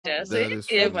That is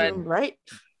Yeah, funny. man. Right?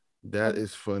 That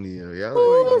is funny. Yeah,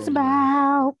 Who's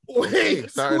about? Okay.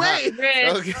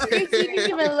 Grace. You didn't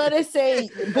even let us say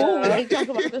boom and talk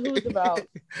about the who's about.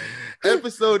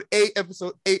 Episode 8.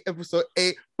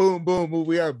 Boom, boom, boom.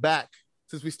 We are back.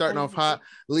 Since we starting off hot,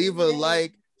 leave a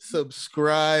like,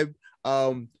 subscribe.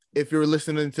 If you're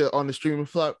listening to on the streaming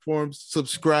platforms,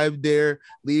 subscribe there.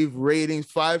 Leave ratings,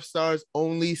 5 stars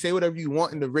only. Say whatever you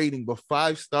want in the rating, but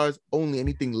 5 stars only.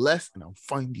 Anything less, and I'll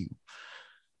find you.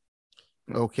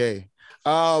 Okay.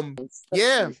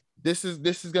 Yeah. This is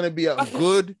gonna be a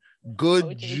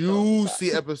good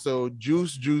juicy episode.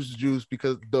 Juice.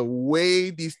 Because the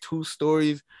way these two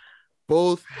stories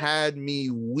both had me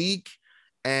weak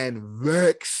and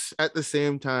vexed at the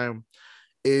same time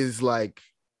is like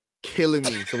killing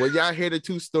me. So when y'all hear the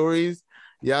two stories,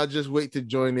 y'all just wait to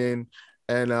join in.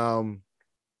 And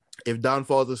if Don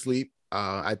falls asleep,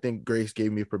 I think Grace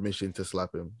gave me permission to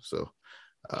slap him. So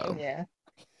Yeah.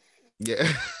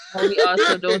 We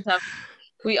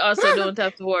also don't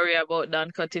have to worry about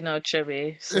Don cutting out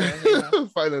Chevy. So you know,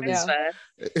 finally. it's fine.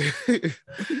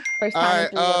 First time in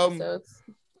 3 episodes.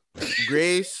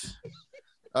 Grace,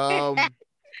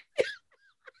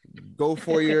 go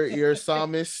for your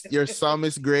psalmist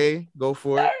Gray. Go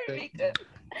for it.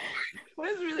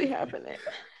 What is really happening?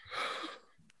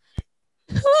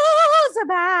 Who's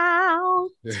about?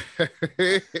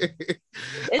 It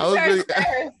tries to set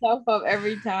herself up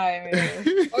every time.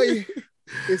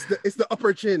 It's the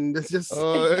upper chin. That's just.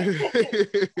 Oh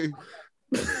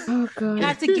god! You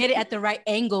have to get it at the right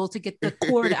angle to get the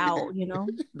cord out. You know.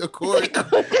 The cord.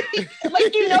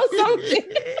 Like you know something.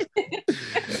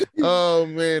 Oh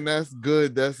man, that's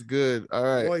good. All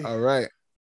right.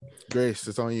 Grace,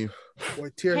 it's on you. Boy,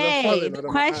 tears are Hey, falling the out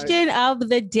of my eyes. question of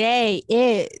the day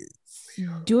is: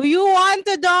 do you want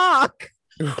a dog?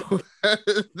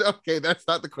 Okay, that's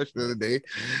not the question of the day.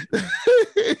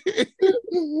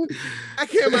 I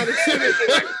can't manage it.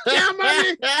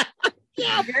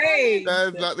 Great.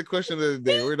 That's not the question of the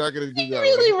day. We're not gonna do that.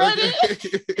 Really one. run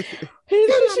it.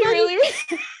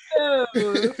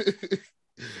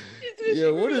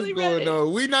 Yeah, what is going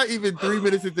on? We're not even 3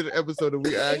 minutes into the episode and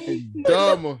we acting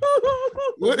dumb.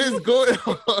 What is going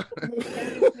on?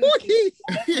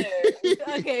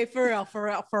 Okay, for real.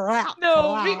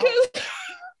 No, because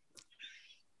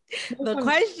the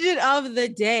question of the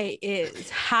day is: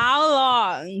 how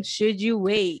long should you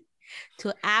wait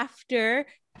till after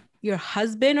your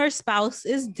husband or spouse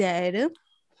is dead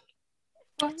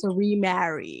to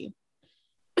remarry?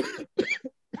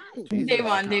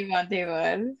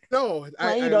 Devon. No,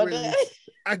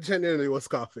 I genuinely was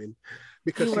coughing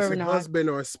because You she were said not. husband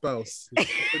or spouse.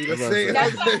 Just That's say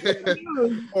right. husband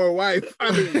or wife.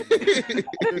 I mean,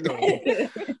 you know,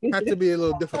 had to be a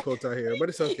little difficult out here, but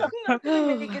it's okay. I'm not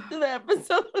gonna make it to the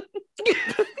episode.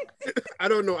 I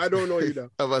don't know either.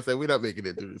 I'm about to say we're not making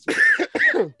it through this.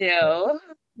 Yo.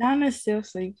 Nana's still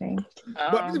sleeping.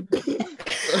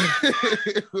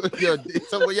 Yo,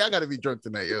 y'all gotta be drunk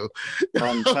tonight, yo.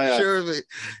 I'm I'm tired. sure of it.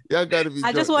 Y'all gotta be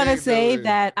I drunk. just want to Ain't no say way.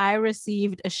 that I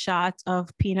received a shot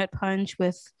of peanut punch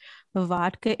with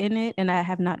vodka in it, and I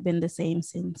have not been the same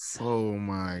since. Oh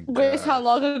my god. Grace, how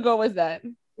long ago was that?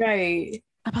 Right.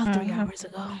 About 3 hours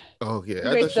ago. Okay, I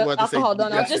Grace, thought you the wanted to say alcohol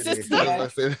done off your yesterday. system. I was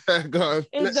about to say, go on.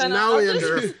 It's done Now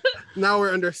off. now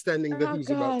we're understanding the Oh, who's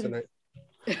about God. tonight.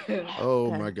 Oh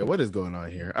Okay. my god, what is going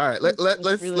on here? All right, let's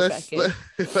Really let's Okay,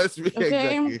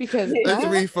 exactly. because Let's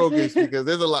refocus because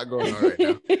there's a lot going on right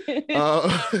now.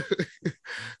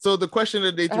 So the question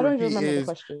of the day I to don't even repeat remember the is: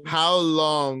 question. how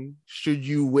long should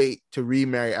you wait to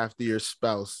remarry after your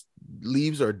spouse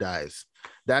leaves or dies?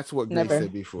 That's what Grace Never. said I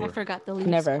before. forgot the leaves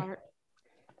Never. part.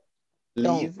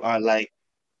 Leave or like,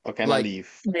 okay, not Like- leave.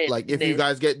 Like if you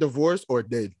guys get divorced or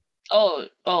dead. Divorce.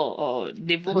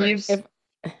 If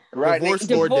Right, Divorce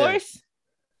or dead.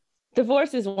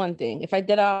 divorce is one thing. If I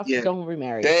dead off, Yeah. don't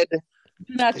remarry. dead. Do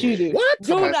not you do. What?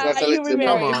 Do That's not a you little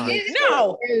remarry. Come on. It's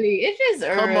No. early. It's just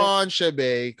early. Come on,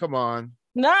 Shebe. Come on.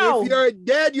 No. If you're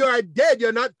dead, you are dead.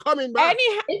 You're not coming back.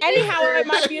 Anyhow, at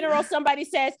my funeral, somebody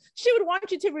says she would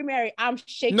want you to remarry. I'm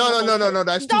shaking. No. the whole church.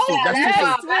 That's too soon. That's too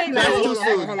soon. That's too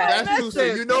soon. That's too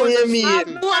soon. You know it's too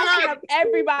soon. I'm up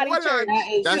everybody Hold on. church.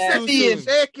 That's too He soon. is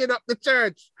shaking up the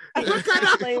church. What kind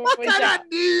of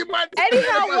demon?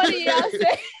 Anyhow, what do y'all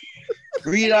say?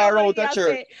 Read our What out do the y'all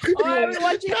church. say? Oh, I would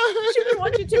want you. She would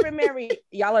want you to remarry.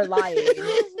 Y'all are lying.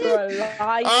 You're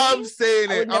lying. I'm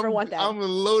saying I it. would never want that. I'm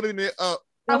loading it up.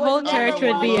 The I would whole never church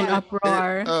would be in want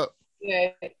uproar.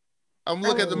 I'm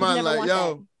looking at the man never like, want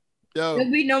yo, Yo,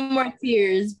 There'll be no more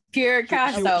tears. Pure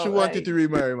cash she out. wanted to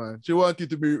remarry, man. She wanted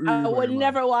to be remarried. I would man.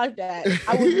 never want that.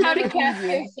 I would How never to catch choose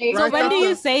your you. So Right when do after-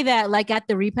 you say that? Like at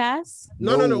the repass?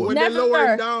 No. When they're Never.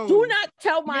 lowering down. Do not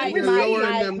tell my They're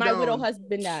lowering them my down. widow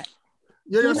husband that.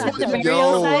 You're Do just not holding tell the me. Yo,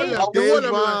 whole- the whole of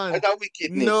Devon. I got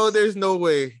wickedness. No, there's no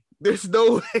way. There's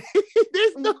no way.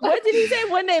 There's no What did he say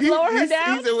when they lower her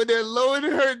down? He said when they're lowering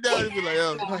her down, he'd be like,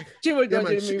 yo, like, She would yeah, go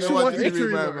man, to she me. I want you to wanted to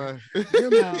remarry, remarry. man. Yeah,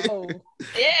 man. Oh.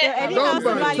 Yeah. Anyhow, Don't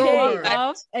burn, somebody don't take burn.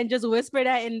 off and just whisper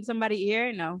that in somebody's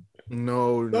ear? No.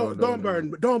 No, Don't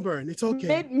burn. Don't burn. It's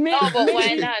okay. No, but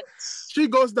why not? She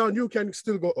goes down, you can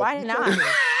still go up. Why It's not? okay.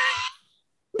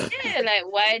 Yeah, like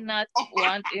why not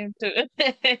want him to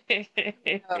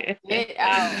get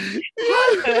out?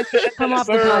 Come off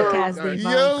the Burn. podcast, Yo, Devon.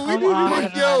 Yo, Come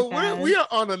off the we podcast. are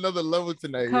on another level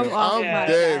tonight. Come Yo. off I'm the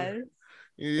dead. podcast.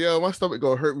 Yo, my stomach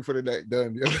gonna hurt before the night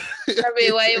done. Yo. I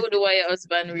mean, why you would want your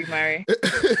husband remarry?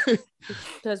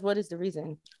 Because what is the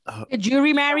reason? Could you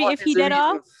remarry What if is he the dead reason?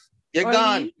 off? You're Or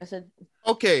gone. leave? I said,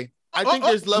 Okay, I think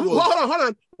there's levels.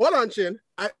 Hold on, Shin.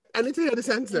 I need to hear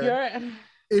the answer.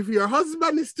 If your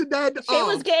husband is to dead she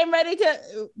was off, getting ready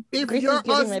to. if Grace your was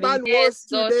getting ready. husband was Yes,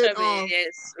 to go dead Shabby. off,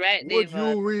 Yes, right, would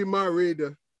Devon. you remarry?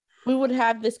 We would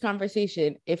have this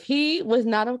conversation. If he was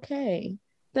not okay,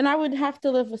 then I would have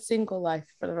to live a single life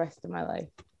for the rest of my life.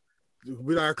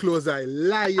 With our close eye,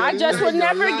 lie. I just would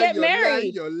never get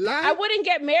married. Lie. I wouldn't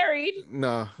get married.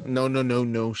 No.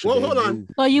 Well, hold on.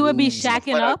 So you would be Ooh.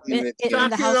 shacking What up I mean, in the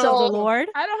shacking house of the up. Lord?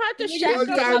 I don't have to One shack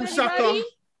up time with shack anybody. up.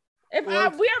 If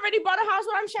we already bought a house,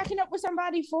 what I'm shacking up with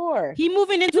somebody for? He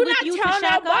moving into Do with not you to tell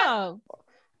shack nobody. up.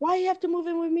 Why you have to move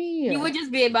in with me? You would just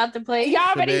be about to play. Y'all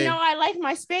already Shabay. know I like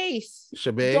my space.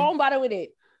 Shabay. Don't bother with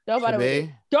it. Don't bother with it.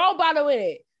 Shabay. Don't bother with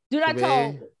it. Do not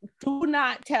Shabay. tell. Do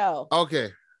not tell. Okay.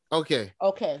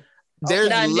 Okay. There's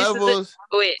Now, this is levels.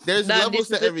 Wait, There's now levels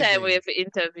this is to the everything. time we have to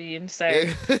intervene. Sorry.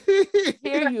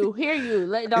 Hear you.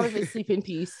 Let Donovan sleep in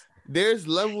peace. There's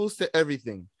levels to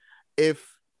everything.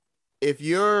 If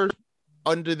you're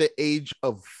under the age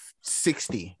of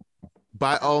 60,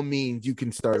 by all means, you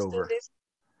can start over.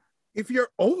 If you're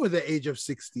over the age of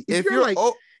 60, If you're like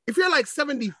oh, if you're like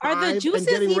 75 Are the and juices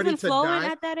getting ready even to flowing die,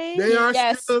 at that age? they are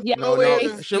Yes. still Yes. No,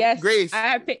 Grace. no. Grace. I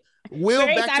have Will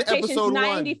Grace, back I have to patience episode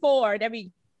 94. There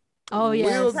we Oh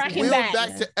yeah. Will Cracking back.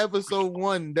 back to episode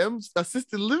 1. Them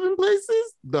assisted living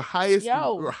places, the highest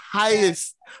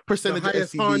the percentage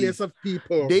highest of harness STDs. of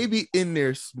people. They be in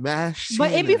there smashing.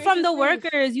 But it be Serious. from the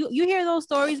workers. You hear those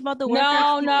stories about the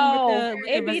workers? No. with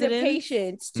It be the residents?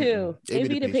 patients too. It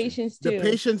be the patients The too.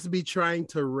 patients be trying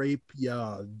to rape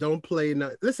y'all. Don't play.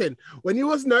 Listen, when you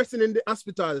was nursing in the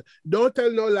hospital, don't tell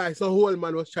no lie. So whole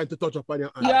man was trying to touch up on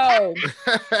your arm. Yo,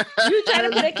 you trying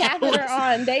to put a catheter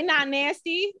on? They not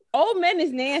nasty. Old men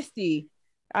is nasty.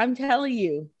 I'm telling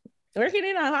you. Working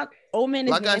in a hot old men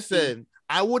is Like I nasty. said,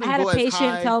 I I wouldn't had go a as patient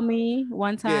high. tell me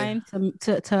one time to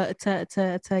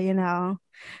you know,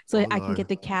 so Oh, I can Lord. get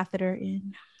the catheter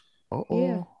in.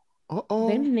 Yeah. Uh-oh.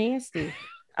 They're nasty.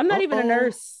 I'm not even a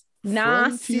nurse.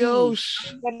 Nasty.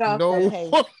 Frontiosh. Get off No. that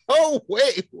page. Oh,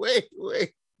 wait.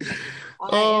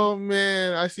 Oh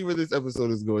man, I see where this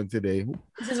episode is going today.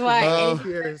 This is why.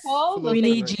 Cheers. We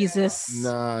need Jesus.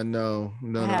 Nah, no.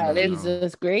 Ah,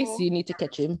 Jesus, Grace, you need to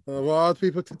catch him. Of all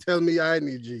people to tell me I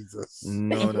need Jesus.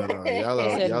 No.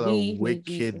 Y'all Said are we need wicked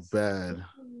Jesus. bad.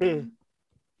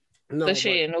 No, So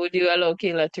Shane, would you allow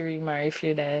Kayla to remarry if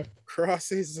you died?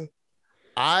 crosses.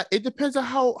 It depends on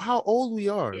how old we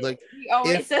are. Like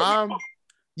always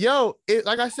if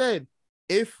like I said,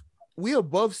 if we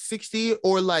above 60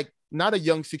 or like not a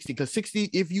young 60, because 60,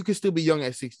 if you can still be young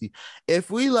at 60, if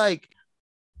we like,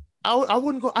 I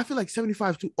wouldn't go. I feel like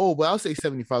 75 is too old, but I'll say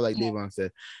 75, like Davon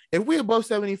said. If we above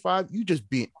 75, you just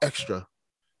being extra.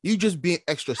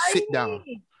 Sit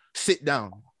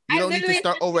down. You don't need to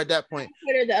start over at that point.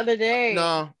 Twitter the other day.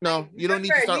 No, you don't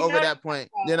need to start over that point.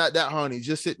 You're not that horny.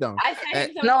 Just sit down. I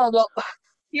said No, but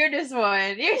you're this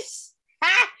one. You're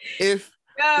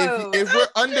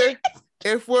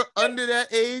If we're under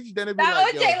that age, then it'd be That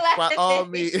like, OJ yo, by laughed. all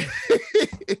means.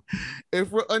 If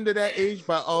we're under that age,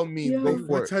 by all means, go for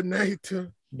What it. a night.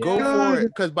 Go for it.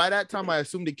 Because by that time, I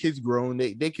assume the kid's grown.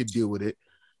 They could deal with it.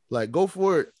 Like, go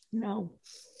for it. No.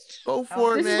 Go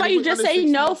for it, This man. is why If you we're just under say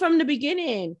 60 no from the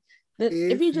beginning.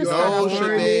 If you just you No, are start Shabay.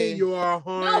 horny, you are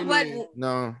horny. No, but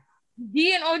No.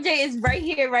 D and OJ is right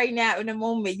here, right now, in the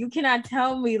moment. You cannot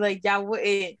tell me like y'all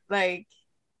wouldn't like.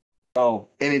 oh,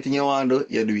 anything you want to do,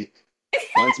 you do it.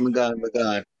 Once me gone, me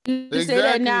gone. You say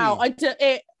that Exactly. now until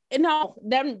it. No,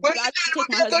 then Well, I take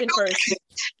my husband first.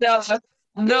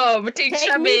 No, but think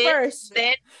Take me Shabby. first.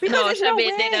 Then Because no, there's no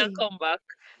Shabby then I'll way. come back.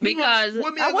 Because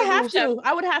What me I would gonna have do? to.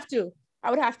 I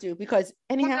would have to because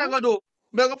What me anyhow, gonna do?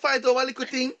 Me gonna fight over a little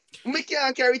thing. Me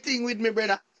can't carry thing with me,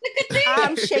 brother.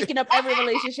 I'm shaking up every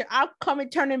relationship. I'll come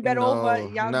and turn in bed over. No,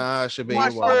 Y'all nah, Shabe,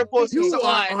 watch you all wild. Purpose. things. You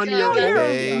are on your No, you're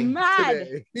Shabay.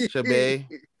 mad. today. Shabe,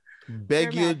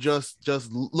 beg You're you mad.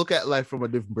 just look at life from a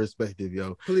different perspective,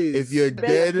 yo. Please. If you're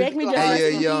dead Beg me just and rest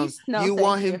you're in young, peace. No, you thank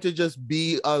want him you. to just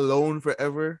be alone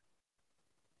forever?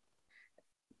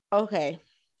 Okay.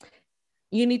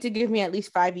 You need to give me at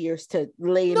least 5 years to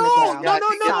lay in the No, ground. no,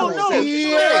 Solid. no.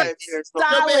 Yeah. 5 years. No.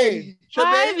 Shabe,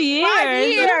 five Shabe, years. 5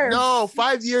 years. no,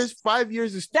 5 years. 5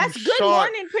 years is too That's good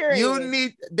short. mourning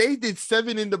period. They did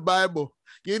 7 in the Bible.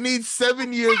 You need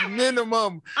 7 years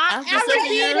minimum. I After was 7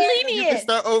 being years, you can lenient.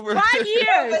 start over. 5 But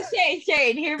years.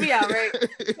 Shane, hear me out, right?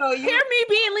 So you Hear me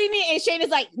being lenient, and Shane is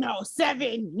like, no,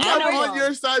 7. I'm minimum. on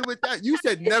your side with that. You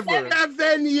said never.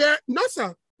 7 years. No,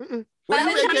 sir. Mm-mm. What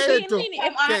But you say, I'm Kay? being lenient.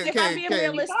 If I'm being Kay.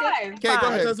 realistic, Five. Kay, go five.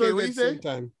 ahead. That's Kay, what what we you said say? same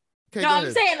time. Kay, No, go I'm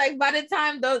ahead. saying like by the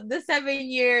time the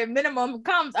 7-year minimum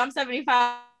comes, I'm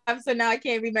 75, so now I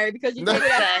can't be married because you No. told me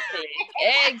that.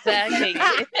 Exactly.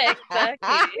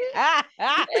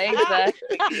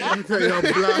 Exactly. You're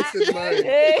blasted, man.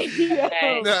 Hey, yo.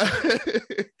 Right. No.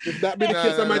 If that be the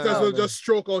case, I might as well just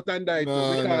stroke out and die.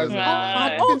 No, Because no, no.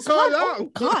 I'm Oh, waiting so God. long. Oh,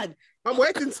 God. I'm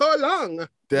waiting so long. The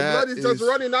That blood is just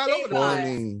running all over the place.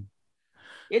 funny.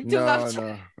 You're too No, much. no.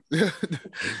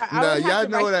 I No, would y'all have to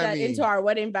know write what I that mean. into our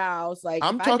wedding vows. Like,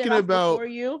 I'm if I talking get off about- before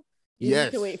you need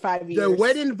Yes. to wait 5 years. The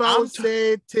wedding vows I'm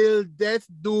say till death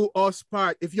do us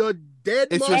part. If you're dead,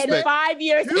 It's Monday, And respect. 5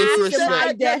 years It's after respect. my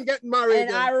can death, get married.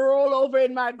 and I roll over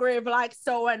in my grave like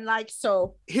so and like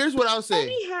so. Here's what I'll say.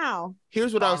 Anyhow.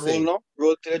 Here's what I'll Roll say. no.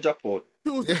 Roll till the drop out.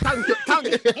 Thank you, thank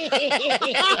you.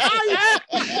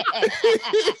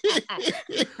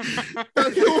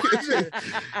 Thank you, OJ.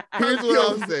 Here's what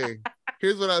I'll say.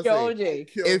 Here's what I'll Yo, say.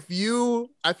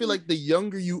 OJ. I feel like the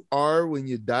younger you are when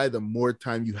you die, the more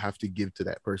time you have to give to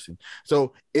that person.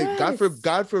 So if Yes.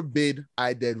 God forbid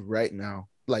I dead right now,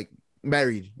 like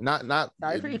married, not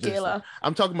Sorry for you, just- Kayla.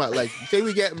 I'm talking about like say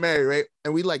we get married, right?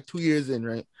 And we like 2 years in,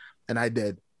 right? And I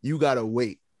dead. You gotta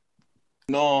wait.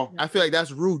 No. I feel like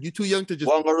that's rude. You're too young to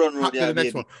just One go run hop road, to yeah, the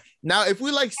next baby. one. Now, if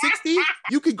we like 60,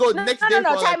 you could go No, next no, day. no,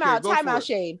 for all I time care. out, Go for it.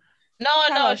 Shane. No,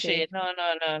 Time no, out, shit.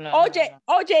 Shane. No.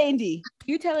 OJ and D,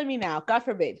 you telling me now? God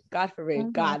forbid. God forbid.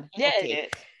 Mhm. God. Yeah, Okay. yeah.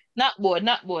 Not bored.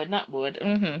 Mm-hmm.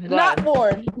 Not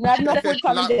bored. Not enough food for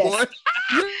me Not there. born.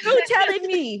 You telling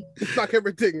me It's like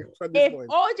everything at this if point.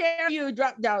 OJ or you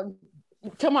drop down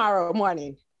tomorrow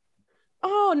morning?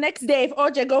 Oh, next day if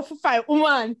OJ go for 5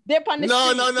 woman, they're on the No.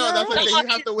 street. That's what I'm saying. You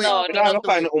have to wait. No, You We're not have gonna to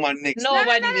find a wait. woman next No, month.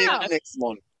 nobody no, no. Next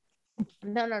month.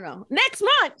 No. Next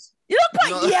month. You don't put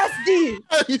No.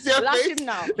 ESD. You see how Lock face? him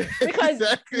now. Because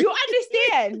Exactly. you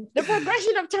understand the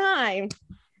progression of time.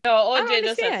 No, I don't OJ doesn't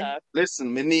understand. have.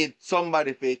 Listen, me need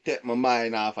somebody to take my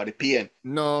mind off of the pain.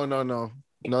 No.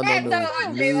 Find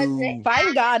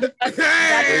God.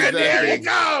 Exactly. Here it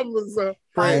comes. I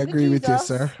Find agree with you, Jesus.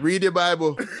 sir. Read your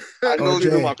Bible. I know OJ. you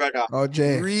do, my brother.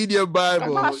 OJ. Read your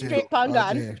Bible. Prostrate upon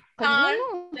God. OJ.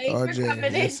 Thanks for OJ, coming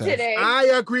in listen. today. I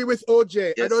agree with OJ.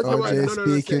 I Yes, don't know what OJ none of us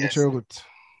speaking said. truth.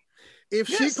 If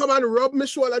she Yes. come and rub me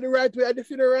shoulder the right way at the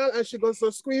funeral and she goes so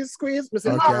squeeze, me say,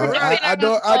 Okay, all right. I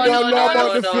don't No, know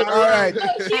about the no. funeral. All right.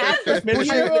 After Maybe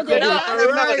she funeral, could go be down. I'm not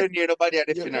right. gonna near nobody at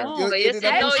the You- funeral. you- but you you did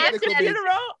said a no, push you it a After little bit.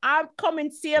 funeral, I'm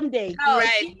coming same day. No, She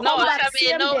right. come No, back Shabby,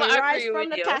 same no, day, I rise agree from with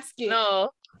the you. casket.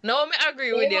 No, I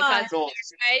agree with you. Why? Because No.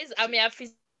 guys, I mean, I feel.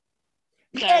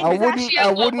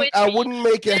 I wouldn't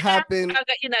make it happen.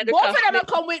 Both of them will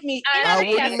come with me. I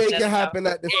wouldn't make it happen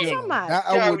at the Yeah. funeral. Mad. That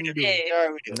I wouldn't do. Yeah,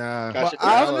 with you. Nah. Cash But it after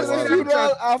down. the Well, funeral,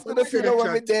 well, well,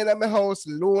 when me there in my house,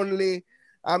 lonely,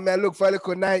 and I look for a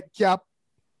little nightcap.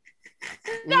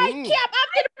 Nightcap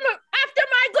after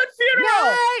my good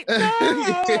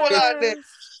funeral. Hold on there.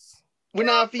 We're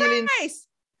not feeling. Nice.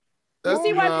 You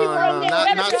see why people don't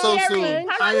get not so soon.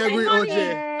 I agree,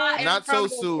 OJ. Plotting Not from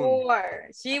so soon. before.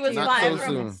 She was Not plotting so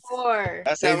from soon. before.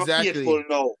 That's how Exactly. I'm faithful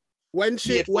now. When she,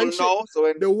 Faithful now. So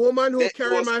when the woman who That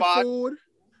carry was my bad. food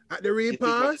at the it is what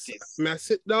repast, it is. me I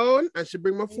sit down and she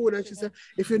bring my food and she said,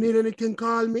 if you need anything,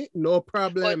 call me. No But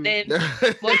problem. then, but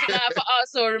you have to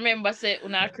also remember, say, you're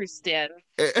not Christian.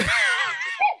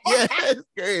 Yes,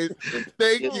 Grace.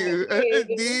 Thank you.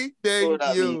 D, So that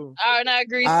thank you. I'm not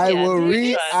Christian. I will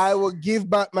Christian. I will give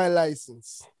back my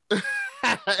license.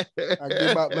 I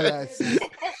give back my license.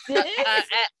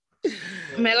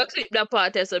 I'm going to clip that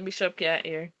part so Bishop can't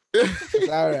hear. It's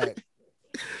all right.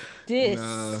 This.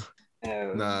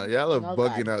 Nah, y'all are No,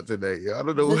 bugging God. out today. Yo. I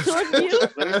don't know The what's two of you?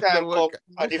 When the time come,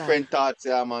 a different thoughts,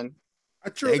 yeah, man.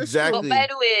 True, it's Exactly. But by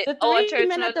the way, The our three church,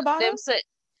 men at the bottom? them say,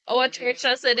 Our church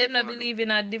just said them not believe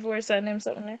in a divorce and them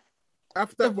something.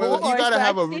 After Divorce, You gotta but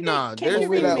have a didn't- nah. can't There's you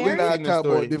We're two not, we're ways remarry? not in the talking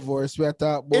about story. divorce. We're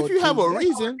talking If about you have a children.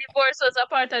 reason, Divorce was a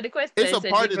part of the question. It's a It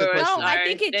said part of the divorce question. No, I are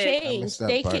think it dead. I changed. missed that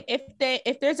They part. can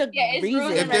if there's a Yeah, it's rules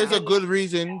reason. and if there's a regulations. good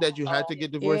reason that you had to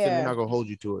get divorced, then they're Yeah. not gonna hold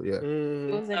you to it. Yeah. Rules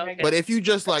and Okay. regulations. But if you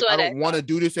just like, That's I what I don't want to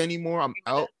do this anymore, I'm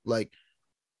out. Like,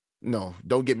 no,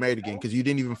 don't get married again because you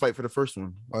didn't even fight for the first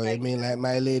one. Oh, you mean like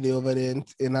my lady over there in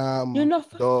You know,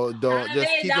 Don't just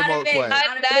keep them out quiet.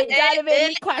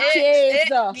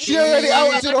 she already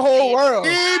out to the whole world.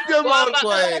 Keep your Go mouth back to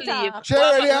quiet. sleep. She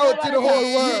already Go out back to to the whole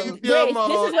sleep. world. Keep your Grace, this is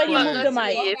mouth when you quiet. move the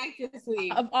mic. Sleep. Go back to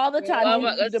sleep. Of all the time Go you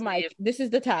back to move the mic, sleep. this is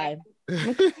the time.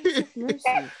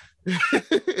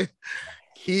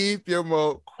 Keep your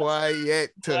mouth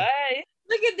quiet. Why?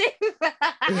 Look at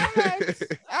this.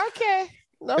 Okay.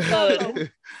 No Good. problem.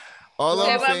 All I'm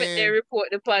Never make they saying, report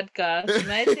the podcast.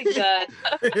 Mighty God.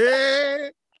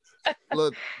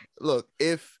 look,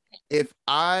 if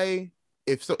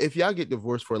y'all get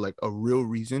divorced for like a real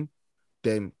reason,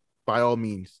 then by all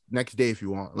means, next day if you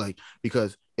want, like,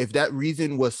 because if that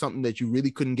reason was something that you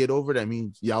really couldn't get over, that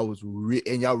means y'all was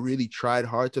and y'all really tried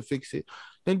hard to fix it,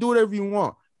 then do whatever you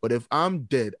want. But if I'm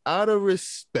dead, out of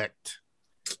respect,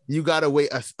 you gotta wait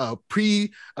a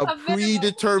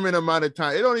predetermined amount of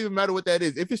time. It don't even matter what that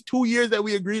is. If it's 2 years that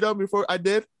we agreed on before I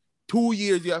did, 2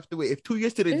 years you have to wait. If 2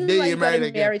 years to the This is day why you're you go to married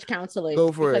again, marriage counseling.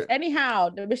 go for because it. Anyhow,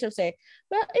 the bishop say,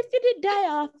 well, if you did die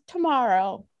off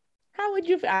tomorrow, how would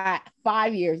you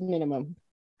 5 years minimum?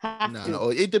 No,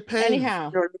 it depends.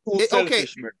 Anyhow, You're too Okay,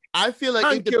 selfish, man. I feel like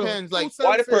Thank it you. depends. Like, Too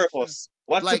Why the selfish. purpose?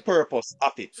 What's Like- the purpose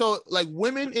of it? so like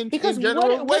women in Because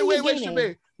general. what are you Wait, gaining?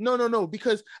 Shabay. No,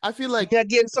 because I feel like Me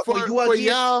again, something for you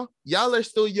again. y'all are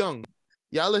still young.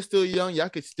 Y'all are still young. Y'all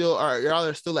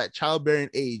are still at childbearing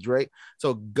age, right?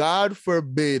 So God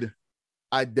forbid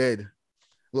I dead.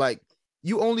 Like,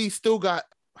 you only still got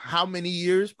how many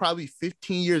years? Probably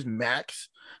 15 years max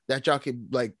that y'all could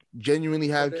like genuinely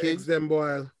have kids. Them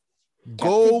boy.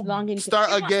 Go kids long into-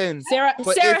 start again. Sarah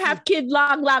But Sarah if- have kids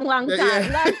long time.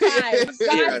 Yeah. Long time.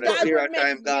 Sarah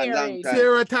time gone, long time.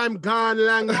 Sarah time gone,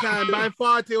 long time. By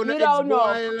 40, You don't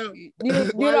know. You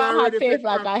don't have faith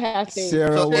like I have faith.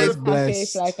 Sarah So was if- Have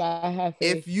blessed. faith like I have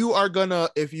faith. If you are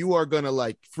gonna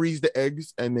like freeze the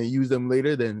eggs and then use them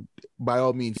later, then by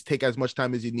all means take as much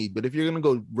time as you need. But if you're gonna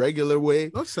go regular way,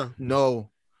 No, sir.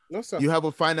 no, No, sir. you have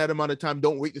a finite amount of time.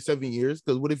 Don't wait the 7 years,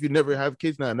 because what if you never have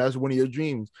kids now and that's one of your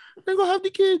dreams? Then go have the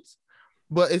kids.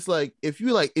 But it's like, if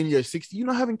you like in your 60s, you're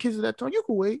not having kids at that time, you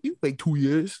can wait. You can wait 2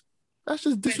 years. That's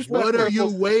just disrespectful. What are you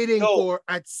waiting No. for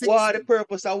at 60? What the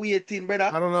purpose of waiting,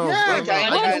 brother? I don't know. Yeah, I don't know. okay.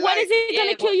 I just- what is it gonna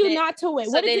Yeah, kill but you they- not to wait?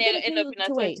 So What is then it you gonna end kill up you in a to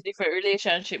totally wait? different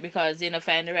relationship because you don't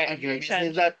find the right Is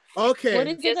relationship. that Okay. What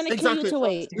is it gonna kill Exactly. you to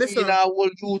wait? Listen, I will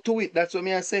you to it? That's what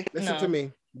me I say. listen No. to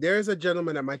me. There's a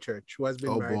gentleman at my church who has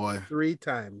been Oh, married boy. 3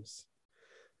 times.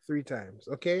 3 times.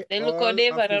 Okay. Then look All how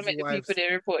they've of had his make the wives- people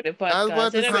they report the I was podcast.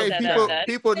 about They to never say, done people that.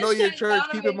 people know your This church.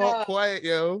 is Keep them all dominant. quiet,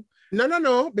 yo.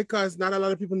 No, because not a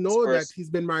lot of people know that First. he's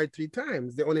been married 3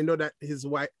 times. They only know that his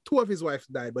wife, 2 of his wives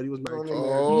died, but he was married. 3 times.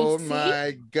 Oh You see?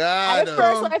 my God. The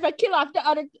first wife I kill off the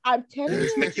other. I'm telling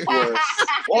Let's you. make it worse.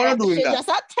 Why are you doing She that? just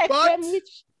attack But- them,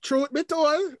 which- Truth be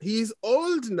told, he's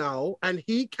old now and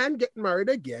he can get married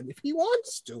again if he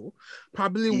wants to.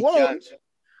 Probably He won't, can't.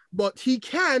 but he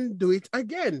can do it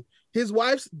again. His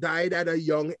wife died at a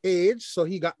young age, so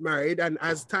he got married, and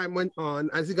as time went on,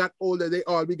 as he got older, they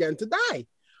all began to die.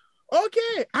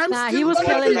 Okay, Nah, still he was gonna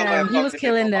killing do them. that. He was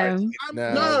killing them.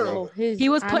 Nah, No, bro. He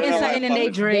was putting know something in what? their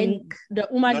drink. The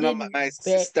woman None of did my vex.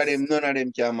 sister, them, none of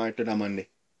them can marry to the Monday.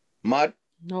 Mad?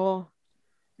 No.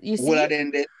 You All of see?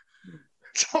 them dead.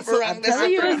 Something So, wrong I'm there. So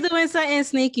telling you you. was doing something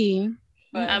sneaky.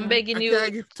 I'm I'm begging I you,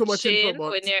 can't give too much Shane, info,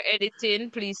 but when you're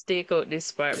editing, please take out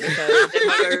this part because them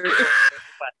are gonna report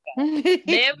the podcast.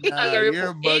 Them Nah, are gonna you're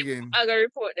report. bugging. Are gonna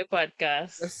report the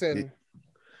podcast. listen,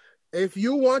 if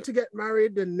you want to get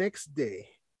married the next day,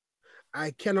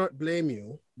 I cannot blame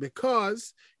you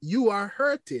because you are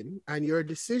hurting and your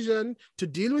decision to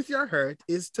deal with your hurt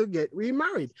is to get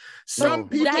remarried. Some No.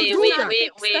 people That Okay, do does that.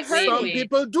 wait, Some wait.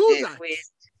 people do that. Wait.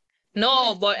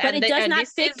 No, but But it does and not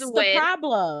this fix is the when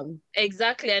problem.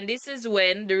 exactly, and this is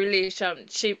when the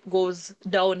relationship goes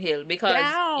downhill because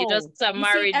you just are You see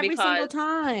married every single because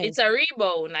time. it's a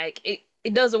rebound. Like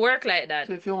it doesn't work like that.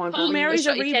 So if you want Who to marries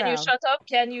a Can you rebound? shut up?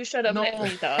 Can you shut up? No. Let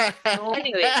me talk.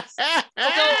 Anyways,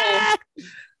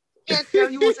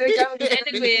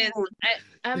 anyways,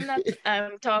 I'm not.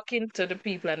 I'm talking to the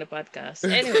people on the podcast.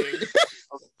 Anyways,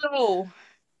 so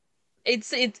it's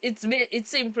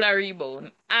simple a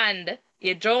rebound, and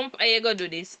you jump and you go do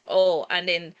this. Oh, and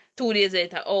then 2 days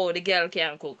later, oh, the girl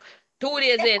can't cook. 2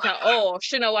 days later, oh,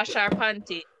 she no wash her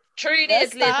panty. 3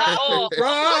 days later, oh,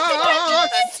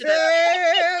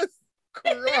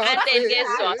 and then guess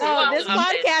what? Oh, this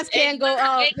podcast can't go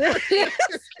up. No,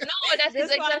 that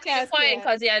is exactly the point,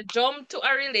 because you jump to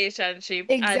a relationship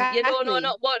and you don't know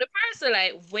about the person.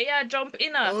 Like, where you jump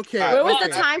in at? Okay. Where was the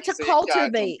time to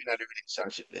cultivate?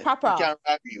 Proper. You can't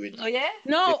agree with Oh yeah.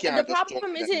 No,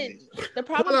 the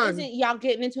problem isn't y'all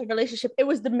getting into a relationship. It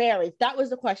was the marriage. That was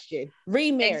the question.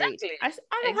 Remarried. Exactly. I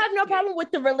don't have no problem with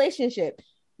the relationship.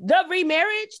 The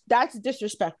remarriage, that's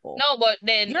disrespectful. No, but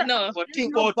then But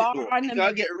think about it though. You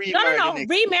gotta get remarried. No.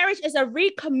 Remarriage is a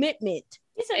recommitment.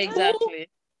 Exactly.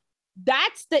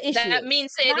 That's the issue. That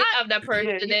means say they have that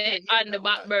person on the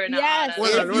back burner. Yes.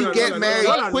 If you get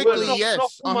married quickly,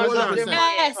 yes. 100%.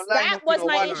 Yes, that was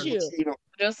my issue.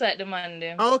 Just like the man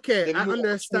them. Okay, I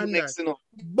understand that.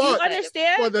 But you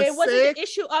understand? It wasn't the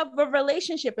issue of a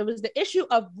relationship. It was the issue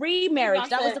of remarriage.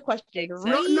 That was the question.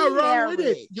 No wrong with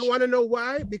it. You want to know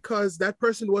why? Because that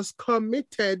person was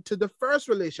committed to the first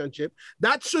relationship.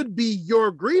 That should be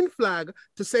your green flag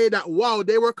to say that, wow,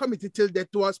 they were committed till death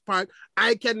to us part.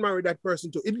 I can marry that person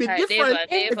too. It'd be different.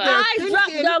 If I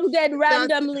dropped down dead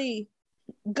randomly,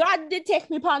 God did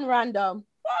take me upon random.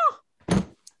 Oh.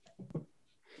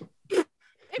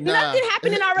 If nothing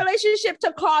happened in our relationship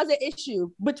to cause an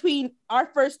issue between our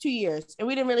first 2 years, and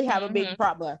we didn't really have a big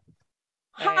problem,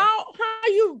 how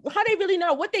they really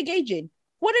know what they gauging?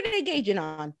 What are they gauging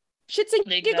on? Shits and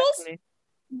giggles?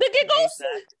 The giggles?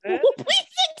 Please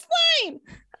explain.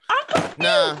 I'm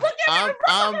confused. Look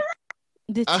at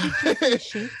The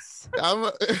shits.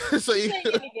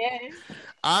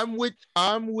 I'm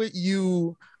with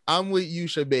you,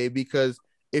 Shabe, because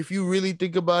if you really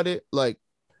think about it, like,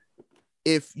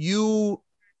 if you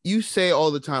say all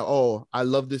the time, oh, I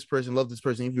love this person.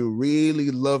 If you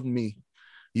really loved me,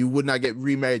 you would not get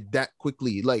remarried that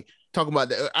quickly. Like, talking about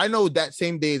that, I know that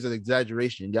same day is an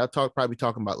exaggeration. Y'all probably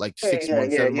talking about like 6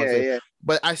 months, 7 months. Yeah.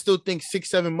 But I still think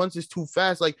 6-7 months is too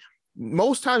fast. Like,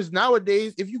 most times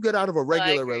nowadays, if you get out of a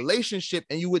regular relationship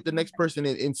and you with the next person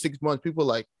in 6 months, people are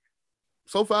like,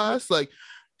 so fast? Like,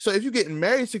 so if you're getting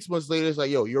married 6 months later, it's like,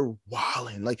 yo, you're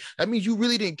wilding. Like, that means you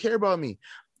really didn't care about me.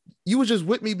 You were just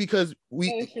with me because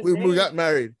we got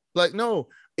married. Like, no,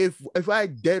 if I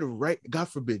dead right, God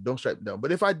forbid, don't strike me down.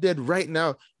 But if I dead right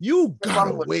now, you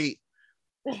gotta wait.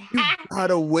 You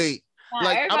gotta wait.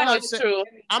 Like,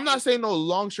 I'm not saying no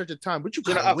long stretch of time, but you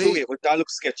gotta wait. But that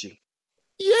looks sketchy.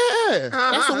 Yeah,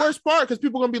 that's the worst part, because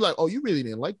people gonna be like, oh, you really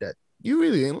didn't like that. You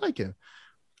really didn't like him.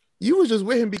 You was just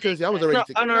with him because I was already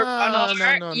thinking, no.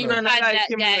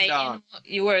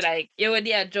 You were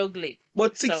there juggling.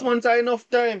 But 6 months are enough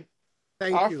time.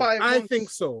 Thank you. 5 months. I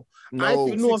think so. No, I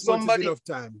think 6 months is enough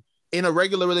time. In a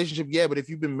regular relationship, yeah, but if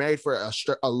you've been married for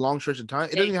a long stretch of time,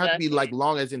 it doesn't have to be like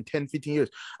long as in 10, 15 years.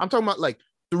 I'm talking about like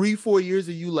 3-4 years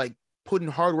of you like putting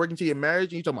hard work into your marriage,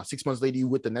 and you're talking about 6 months later you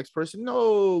with the next person.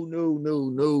 No.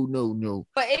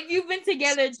 But if you've been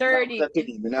together 30,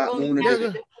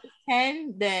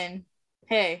 10, then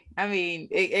hey, I mean,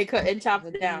 it cut and chop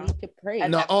it down.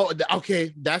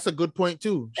 Okay, that's a good point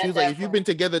too. She was like, if you've been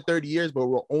together 30 years, but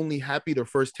we're only happy the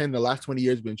first 10, the last 20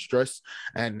 years been stress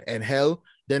and hell,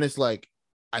 then it's like,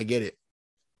 I get it.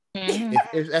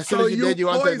 If as soon as you're dead, you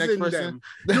want the next person.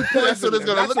 That's what it's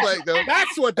gonna look like, though.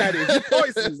 That's what that is. You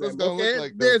poison them. Okay?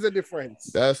 Like, there's a difference.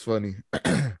 That's funny.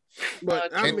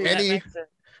 But I mean,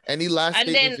 any last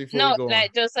statements before we go on?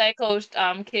 Just like Coach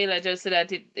Kayla just said,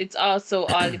 that it also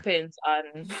all depends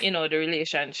on the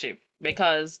relationship,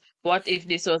 because what if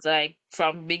this was like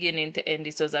from beginning to end,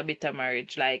 this was a bitter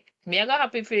marriage? Like, me I got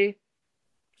happy if we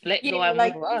let go and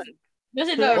move on.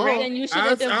 Then you should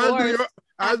have divorced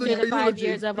after the 5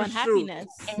 years of unhappiness.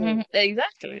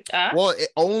 Exactly. Well,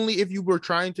 only if you were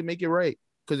trying to make it right.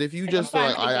 Because if you just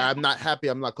like, I'm not happy,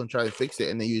 I'm not gonna try to fix it,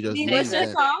 and then you just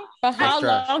leave, but how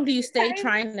long do you stay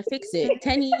trying to fix it?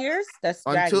 10 years? That's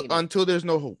until there's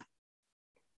no hope.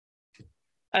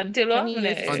 Until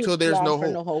there's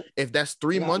no hope. If that's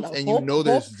 3 months and you know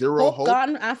there's zero hope,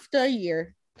 gone after a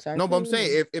year. Sorry. No, but I'm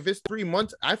saying if it's 3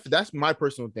 months, that's my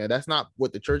personal thing. That's not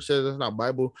what the church says. That's not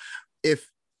Bible. If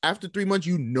after 3 months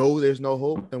you know there's no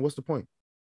hope, then what's the point?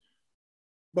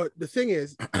 But the thing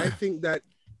is, I think that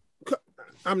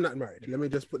I'm not married. Let me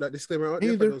just put that disclaimer out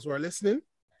there for those who are listening.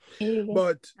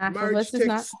 But marriage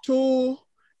takes two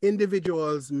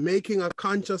individuals making a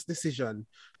conscious decision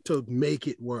to make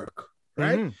it work,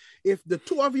 right? Mm-hmm. If the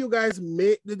two of you guys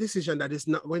make the decision that it's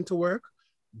not going to work,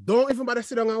 don't even bother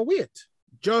sit down and wait.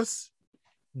 Just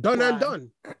done and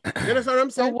done. You understand what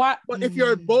I'm saying? But if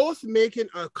you're both making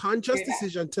a conscious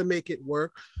decision to make it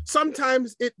work,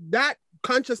 sometimes that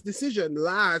conscious decision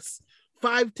lasts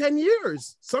 5-10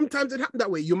 years. Sometimes it happens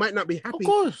that way. You might not be happy Of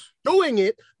course. doing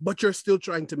it, but you're still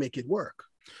trying to make it work.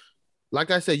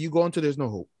 Like I said, you go into there's no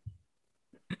hope.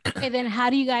 Okay, then how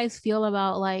do you guys feel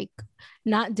about like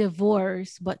not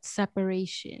divorce but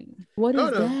separation? What is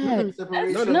that?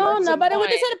 Separation. No, nobody with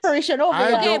the separation over.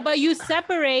 Okay, but you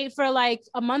separate for like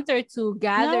a month or two,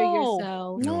 gather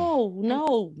yourself.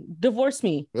 No, divorce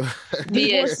me.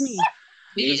 Divorce me.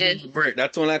 Break.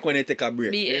 That's one like when they take a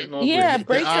break. There's no break.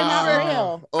 Breaks are not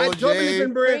real. I don't believe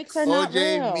in breaks. Breaks are not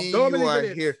real. Me, Don't you believe are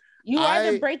in it. here. You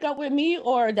either break up with me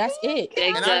or that's it.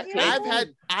 Exactly.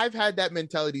 And I've had that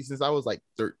mentality since I was like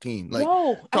 13. Like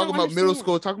Yo, talking about middle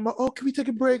school, talking about, oh, can we take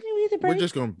a break? We're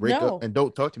just gonna break No. up and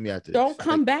don't talk to me after. Don't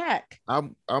come back.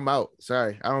 I'm out.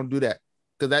 Sorry, I don't do that.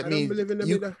 Because that I means don't believe in the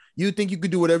middle. you think you could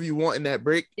do whatever you want in that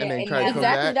break and then try to come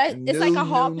back. It's like a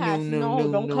hall pass.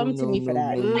 No, don't come to me for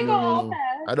that. It's like a hall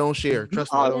pass. I don't share.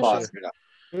 Trust me, I don't share.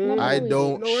 I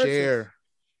don't share.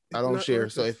 I don't share.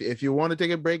 So if you want to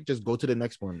take a break, just go to the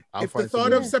next one. If the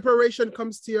thought of separation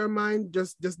comes to your mind,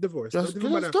 just divorce. Just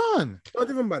done. Don't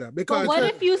even bother. Because but what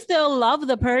if you still love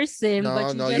the person,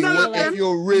 but you just feel like if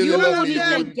you're really you need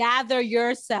to gather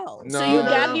yourself. So you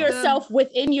gather yourself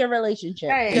within your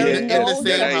relationship. Right. In the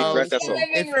same house.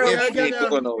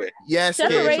 Yes,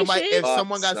 if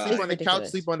someone got sleep on the couch,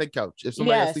 sleep on the couch. If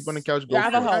somebody got sleep on the couch, go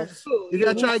for it. If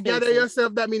you try to gather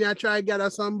yourself, that means you try to gather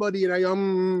somebody. He did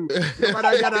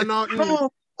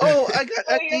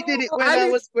it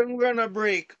when we were on a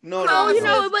break. No, it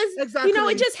was exactly.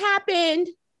 It just happened.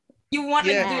 You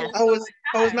wanted to do it.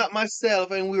 I was not myself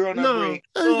and we were on a break.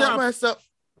 I was not myself.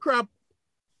 Crap.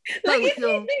 Do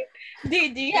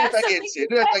you have something? Do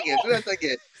that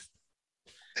again.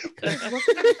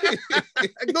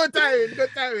 Good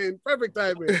timing, perfect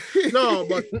timing. No,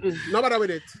 but no matter with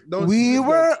it. We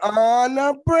were on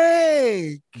a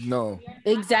break. No.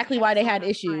 Exactly why they had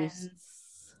issues.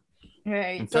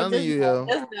 Right. I'm telling you, yo.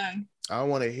 I don't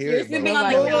want to hear it. The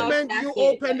moment you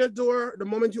open the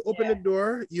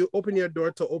door, you open your door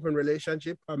to open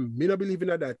relationship. Me not believing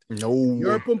in that. No,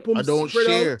 your pum pum I don't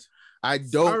share. I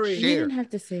don't share. You didn't have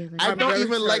to say that. I don't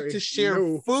even like to share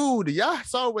food. Y'all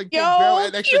saw when Yo, girl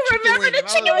had extra you remember chicken the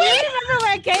chicken wing? You remember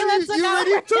when Caleb took You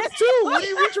already took two. What are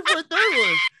you reaching for a third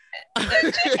one?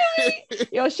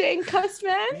 Yo, Shane cuss,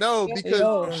 man. No,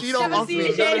 because she don't offer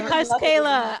me. Shane cuss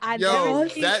Kayla. I never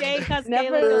seen Shane cuss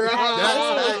Kayla.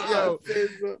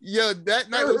 Yo, that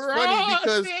night was funny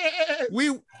because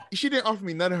she didn't offer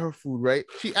me none of her food, right?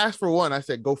 She asked for one. I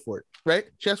said, go for it, right?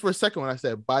 She asked for a second one. I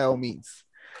said, by all means.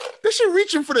 Then she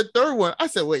reaching for the third one. I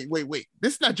said, wait.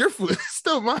 This is not your food. It's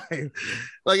still mine.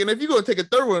 Like, and if you're going to take a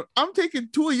third one, I'm taking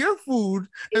two of your food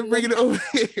and bringing it over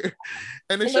here.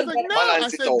 And then she's like, no. I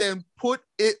said, then put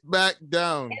it back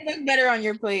down. It looked better on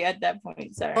your plate at that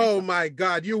point. Sorry. Oh, my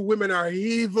God. You women are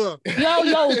evil.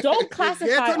 Yo, don't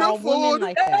classify all women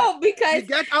like that. No, because we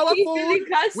get our food.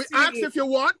 We ask if you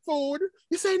want food.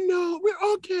 You say, no,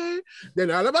 we're okay.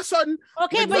 Then all of a sudden.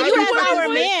 Okay, but you as our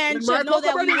man should know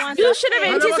that we want. You should have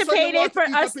anticipated for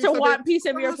us to want piece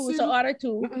of your food, so order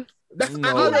two. You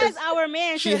as our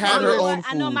man should have her own food.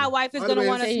 I know my wife is going to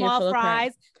want a small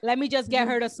fries. Let me just get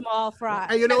her the small fries.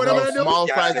 And you know what I'm going to do? Small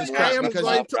fries is crap. I am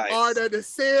going to order the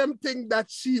same thing that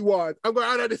she wants. I'm going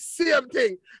to order the same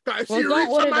thing. She don't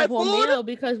order the whole meal,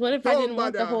 because what if I didn't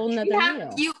want the whole nother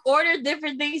meal? You order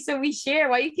different things so we share.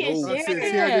 Why you can't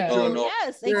share? No.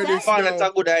 Yes, exactly. That's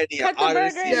a good idea. Order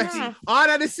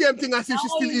the same thing as if she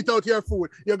still eat out your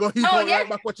food. You're going to eat out right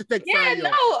back what you take from you.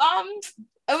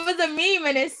 It was a meme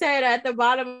and it said at the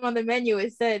bottom of the menu,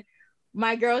 it said,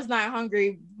 my girl's not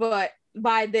hungry, but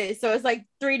buy this. So it's like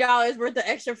 $3 worth of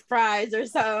extra fries or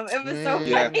something. It was so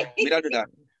funny. We don't do that.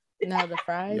 No, the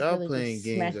fries. Y'all really playing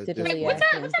games. What's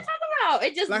that talking about?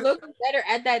 It just looked better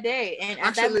at that day. And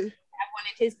at that moment, I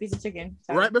wanted his piece of chicken.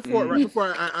 So. Right before I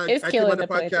came on the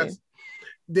podcast,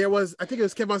 there was, I think it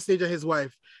was Kevin on stage and his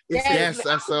wife. Yes,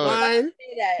 I saw mine,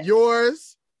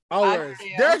 yours, ours.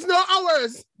 There's no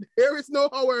ours. There is no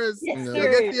ours. Yes, you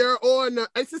get your own.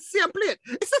 It's the same plate.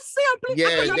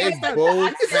 Yeah, they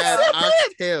both had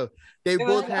oxtail. They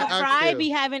both had oxtail. Fry be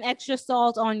having extra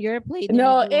salt on your plate.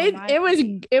 No,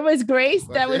 it was Grace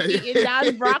that was eating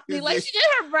Don's broccoli. Like, she did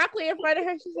her broccoli in front of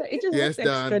her. She said, it just looks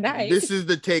extra nice. This is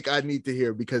the take I need to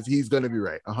hear because he's gonna be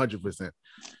right, 100%.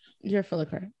 You're full of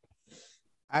crap.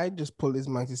 I just pull this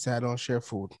man to say I don't share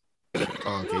food.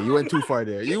 Okay, you went too far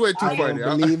there. I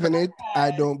don't believe in it.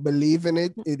 I don't believe in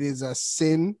it. It is a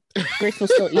sin. Grace will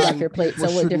still eat off your plate. So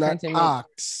what difference it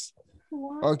makes?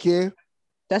 Okay.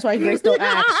 That's why Grace don't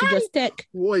ask. She just take.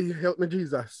 Boy, help me,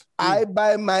 Jesus. I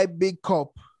buy my big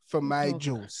cup for my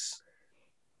juice.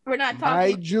 We're not My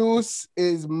talking. juice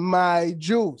is my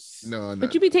juice. No.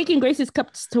 But you be taking Grace's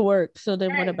cups to work, so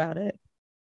then what about it?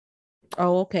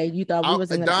 Oh, okay. You thought we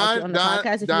wasn't gonna out you on the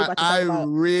podcast if you were about to talk about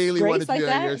really Grace wanted to like be on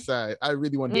that? your side. I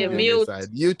really wanted to be on mute. your side.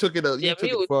 You took it. You took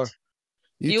it far.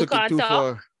 You took it can't too talk.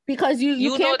 far. Because you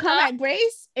You can't know come that? at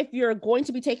Grace if you're going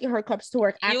to be taking her cups to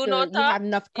work after You know you that? have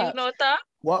enough You cups. know that?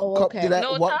 What Oh, cup okay. did I?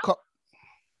 No, What sir. cup?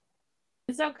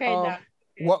 It's okay, Oh. Don.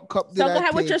 What cup did So I go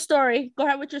ahead with take? your story. Go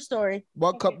ahead with your story.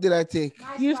 What cup did I take?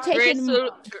 You've Grace taken will,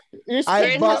 I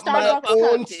Grace bought will my start off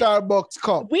own party. Starbucks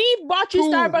cup. We bought you Two.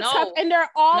 Starbucks No. cups, and they're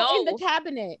all in the No.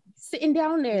 cabinet, sitting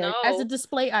down there No. as a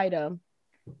display item.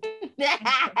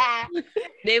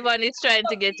 Devon is trying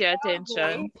to get your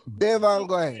attention. Devon,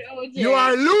 go ahead. You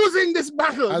are losing this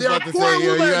battle. I was There about are to four say, yo,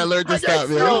 you women gotta learn to stop,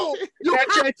 against yo. you. I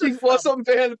try to for something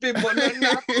to help him, but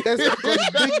not. That's because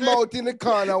Big Mouth in the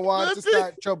corner wants to Nothing.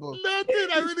 start trouble. Nothing.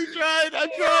 I really tried.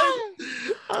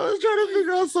 I was trying to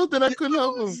figure out something. I couldn't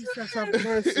help him. Jesus have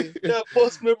mercy. Yeah,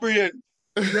 bust my brain.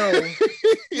 No.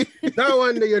 That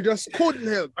one that you just couldn't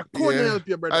help. I couldn't Yeah. help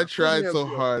you, brother. I tried Couldn't so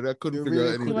help you. hard. I couldn't You figure really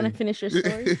out couldn't. You want to anything. finish your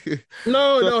story?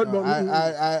 No, No,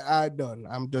 I done.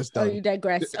 I'm just Oh, done. you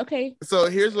digress. Okay. So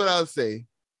here's what I'll say.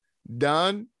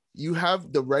 Don, you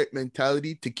have the right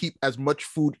mentality to keep as much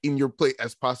food in your plate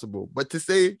as possible. But to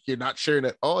say you're not sharing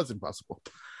at all is impossible.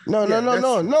 No.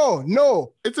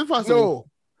 It's impossible.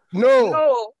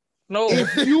 No. No.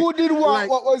 If you did want Like-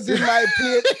 what was in my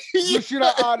plate, you should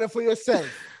have ordered for yourself.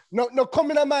 No,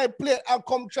 come in on my plate and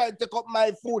come try to take up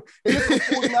my food. The little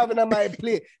food I'm having on my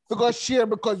plate. Because share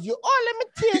because you let me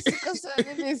taste it because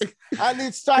it is. And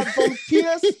it starts from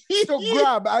taste to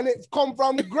grab. And it come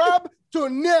from grab to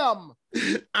nyam.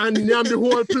 And yam the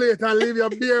whole plate and leave your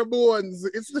bare bones.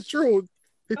 It's the truth.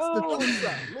 It's the Oh.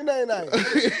 truth. Me nah. Have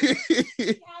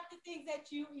the things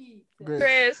that you eat.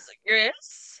 Grace.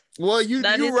 Well, you're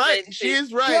That is right. crazy. She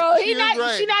is right. Bro, She is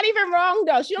right. she's not even wrong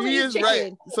though. She only She eats is chicken.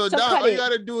 right. So Don, cut all you it.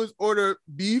 gotta do is order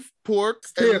beef, pork,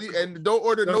 Steak. and don't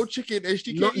order no Just chicken, and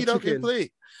she not can't eat off your chicken.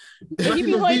 plate. If you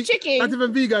be going chicken, Not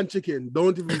even vegan chicken.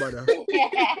 Don't even bother.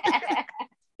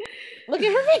 look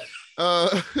at her face.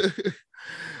 All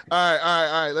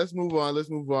right. Let's move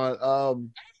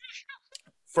on.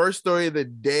 First story of the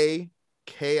day.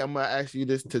 Kay, I'm gonna ask you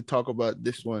this to talk about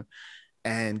this one.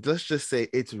 And let's just say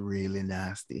it's really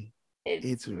nasty.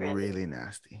 It's really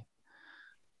nasty.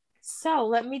 So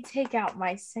let me take out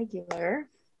my singular.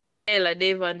 Ella,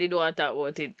 Devon did want to talk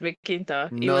about it. We can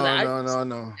talk. No.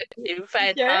 In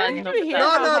fact, Yeah, no. No.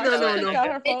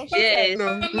 Yes.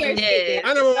 No. Yes.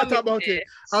 I never want to talk about it.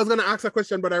 I was gonna ask a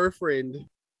question, but I refrained.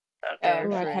 Okay.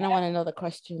 Oh, I kind of want to know the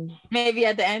question. Maybe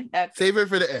at the end. Okay. Save it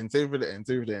for the end.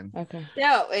 Okay.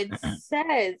 So it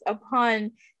says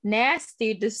upon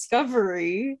nasty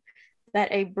discovery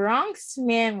that a Bronx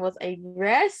man was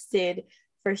arrested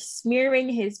for smearing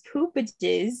his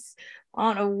poopages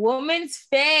on a woman's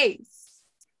face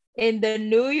in the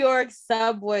New York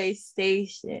subway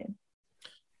station.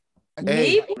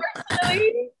 Hey. Me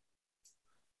personally,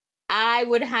 I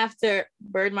would have to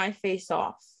burn my face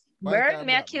off. Burn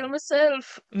me, I kill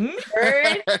myself. Burn.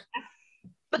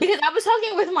 Because I was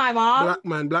talking with my mom.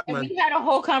 Black And man. we had a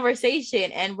whole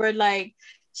conversation, and we're like,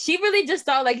 she really just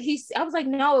thought like I was like,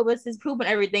 no, it was his poop and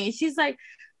everything. And she's like,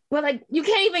 well, like you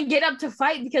can't even get up to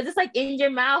fight because it's like in your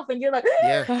mouth, and you're like,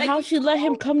 Yeah. But how she let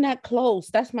him come that close?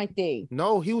 That's my thing.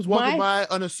 No, he was walking by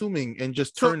unassuming and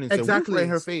just So, turned and said, exactly. right in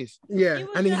her face. Yeah, He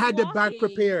was and he just had the bag walking.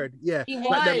 prepared. Yeah. He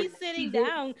Like the- was. He's sitting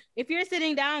down. If you're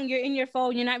sitting down, you're in your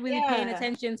phone. You're not really paying Yeah.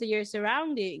 attention to your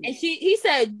surroundings. and he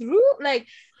said, Drew, like,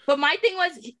 but my thing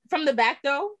was from the back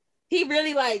though, he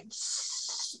really like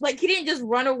he didn't just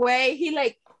run away. He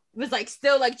like was like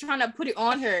still like trying to put it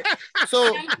on her.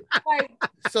 So, And I'm like,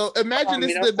 so imagine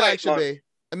this is mean, the I'm bag, fighting on. Shabe.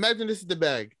 Imagine this is the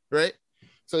bag, right?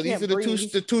 So these Can't are the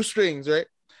breathe. two strings, right?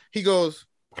 He goes,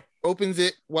 opens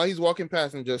it while he's walking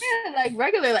past and just yeah, like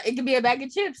regular, like it could be a bag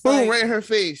of chips. boom Like, right in her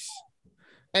face,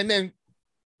 and then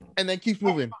keeps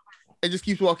moving and just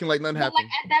keeps walking like nothing but, like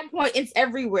happened. at that point, it's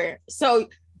everywhere. So,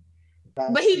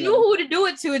 but he knew who to do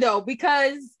it to though,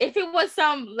 because if it was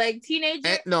some like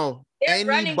teenager, No, they're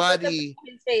running with the anybody, poop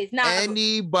in his face. Nah,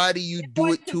 anybody you They're do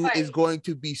going it to to is fight. going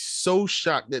to be so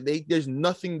shocked that there's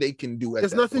nothing they can do at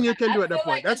There's that nothing point. you can do I at that feel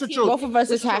point. like That's the the truth. Both of us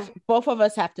Which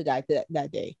have to die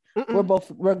that day. Mm-mm. We're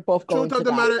both going Truth to of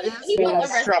the die. matter he is,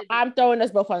 was arrested. I'm throwing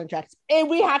us both on the tracks, and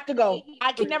we have to go.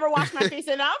 I can never wash my face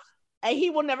enough, and he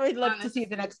will never live to see it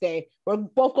the next day. We're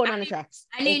both going on the tracks.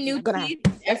 I need It's new gonna teeth.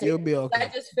 happen. You'll be I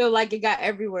okay. just feel like it got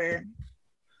everywhere.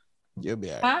 You'll be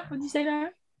all right. Huh? What'd you say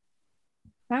that?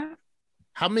 Huh?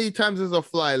 How many times has a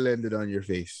fly landed on your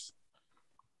face?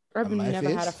 Urban my never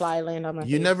had a face? fly land on my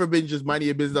You face. never been just minding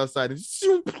your business outside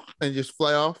and just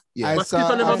fly off? Yeah.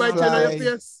 Mosquito never bite you on your fly.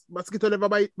 face. Mosquito never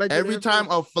bite you on Every your time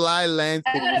face. a fly lands,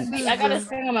 I got a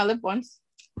sting on my lip once.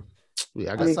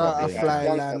 yeah, I I got saw a something. fly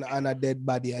Wrong land topic. on a dead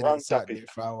body. I Wrong didn't sat topic. there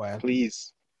for a while.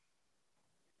 Please.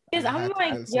 Because And I I'm had to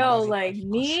like, tell yo, somebody, like push.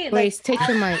 me, like Grace, take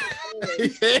the mic.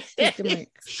 Take the mic.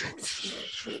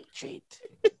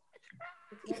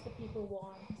 what the people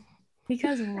want.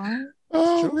 Because what?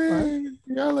 Oh True, man,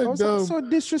 y'all are I was dumb. so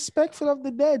disrespectful of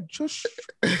the dead. Just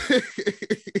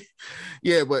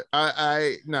Yeah, but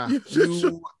I nah,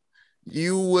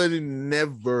 you would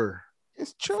never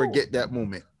it's true. forget that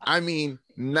moment. I mean,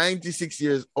 96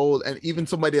 years old, and even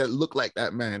somebody that looked like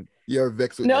that man, you're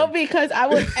vexed with No, them. because I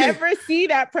would ever see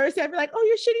that person, I'd be like, oh,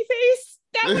 your shitty face.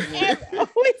 That would ever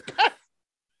always come.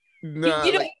 Nah,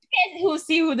 You know, like, you can't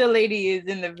see who the lady is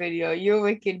in the video. You're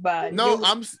wicked bad.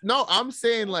 I'm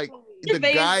saying like the Your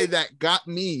face- guy that got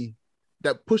me,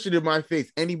 that pushed it in my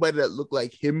face. Anybody that looked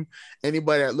like him,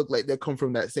 anybody that looked like they come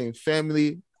from that same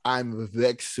family, I'm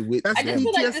vexed with That's I just them.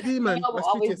 feel like PTSD, this man. smell will That's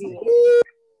always PTSD. be there.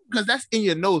 Because that's in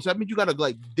your nose. That means you gotta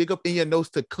like dig up in your nose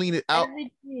to clean it out.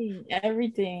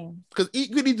 Everything. Because you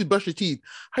could need to brush your teeth.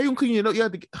 How you clean your nose? You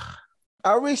have to,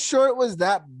 Are we sure it was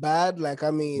that bad? Like,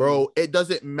 I mean, bro. It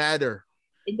doesn't matter.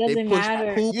 It They doesn't pushed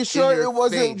matter. poop you in sure your it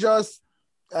wasn't face. just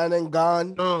and then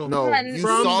gone? No, Man, you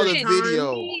from saw the the time-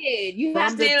 video. You From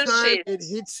have the Still time shit. it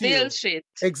hits Still you. shit.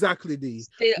 Exactly, D.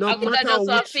 Still, No I could have matter just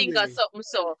a which finger way. something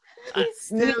so. It's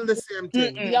still the same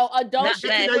thing. Mm-mm. Yo, adult Not shit.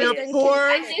 nice. Get in your Kristen pores,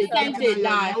 Cage. I it just get sent in your it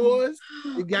down. nose,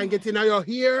 it can get in your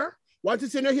ear. Once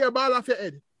it's in your ear, ball off your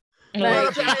head. Ball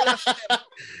off your eyelash.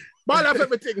 Ball off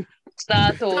everything.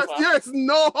 Start over. Because there's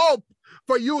no hope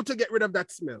for you to get rid of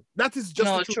that smell. That is just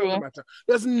No, the truth of the true. matter.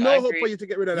 There's I no hope agree. for you to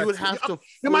get rid of that You would smell. have to.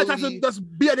 You might have to fully- just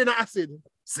bathe in acid. No,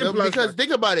 Simple as because that.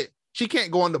 think about it. She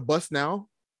can't go on the bus now.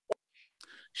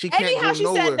 She can't Anyhow, go she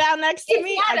nowhere. sat down next to It's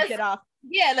me. not I a- get off.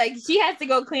 Yeah, like she has to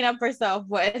go clean up herself,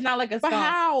 but it's not like a But skunk.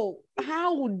 how?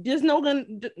 How? There's no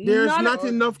gun. There's none not of,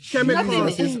 enough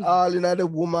chemicals. Jesus is all in the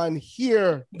woman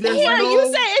here. There's Here, no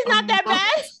you say it's not that amount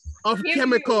bad? of Give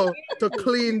chemical you- to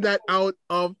clean that out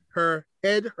of her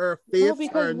head, her face,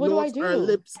 because her what do I nose, her do?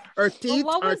 lips, her But teeth,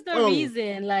 what her was the tongue.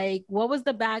 reason? Like, what was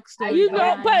the backstory? You know,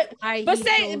 behind but why but he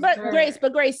say, chose but her?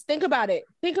 Grace, think about it.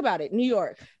 Think about it. New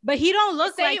York. But he don't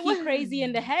look Say like it he's was- crazy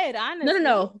in the head, honestly.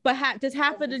 No. But does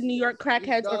half of the New York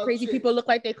crackheads or crazy people look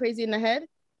like they're crazy in the head?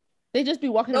 They just be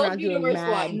walking Those around be the doing worst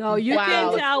mad. ones. No, you Wow.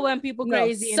 can tell when people No,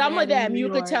 crazy. in some the of head in them New you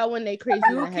could York. tell when they crazy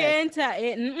in You the head. can tell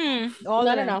it. All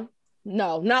of them.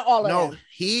 No, not all of No, them.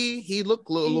 he looked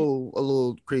a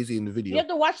little crazy in the video. You have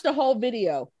to watch the whole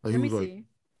video. Like, he Let me was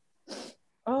like, see.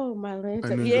 Oh my And lanta.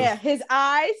 then Yeah, his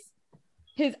eyes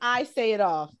say it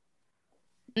all.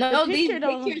 No, The these picture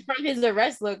don't- pictures from his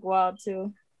arrest look wild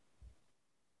too.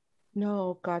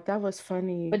 No, God, that was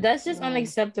funny. But that's just Wow.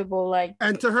 unacceptable. Like,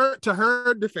 And to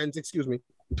her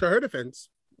defense,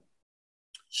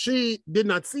 she did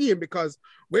not see him because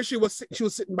where she was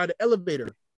sitting by the elevator.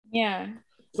 yeah.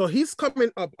 So he's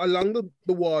coming up along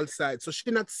the wall side. So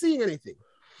she's not seeing anything.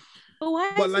 But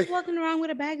why But is like- he walking around with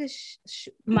a bag of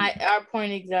Our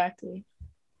point exactly.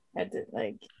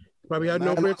 Like, Probably had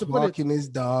Man nowhere was to put it. walking his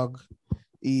dog.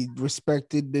 He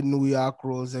respected the New York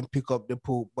rules and pick up the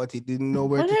poop, but he didn't know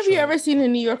where When to have you try. ever seen a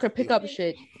New Yorker pick up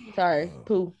shit? Sorry,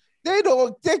 poo. They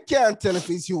can't tell if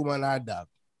it's human or dog.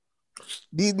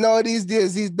 These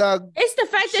days, his dog. It's the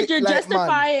fact that Shit you're like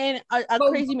justifying a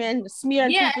crazy man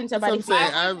smearing Yeah, poop in that's what I'm somebody's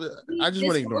saying. face. I just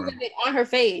want to ignore dispose him. of it on her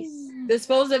face.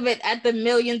 Dispose of it at the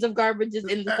millions of garbages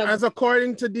in the As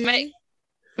according to the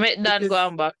Make Dan go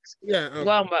on back. yeah, Go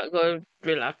on back. Go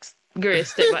relax.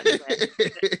 Grace, step back.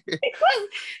 because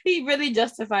he really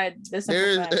justified this.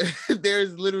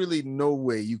 There's literally no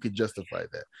way you could justify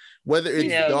that. Whether it's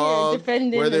Yeah. dog,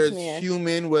 Defending whether this it's man.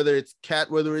 human, whether it's cat,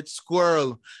 whether it's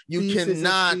squirrel, you pieces and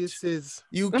cannot. pieces.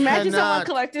 You Imagine someone cannot.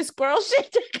 collecting squirrel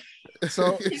shit.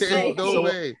 So, There's no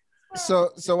way.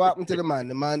 so what happened to the man?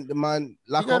 The man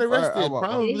He locked got up arrested. or what?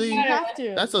 Probably. You have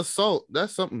to. That's assault.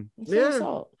 That's something. It's Yeah.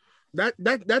 assault.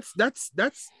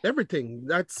 That's everything.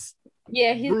 That's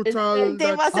Yeah, he's brutal. They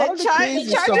That's must All have the charged crazy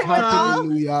stuff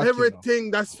happened in New York.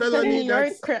 everything. That's New felony. York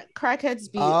That's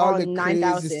crackheads be All the on crazy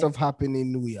 9,000. stuff happened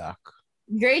in New York.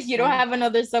 Grace. You don't have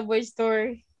another subway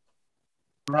story.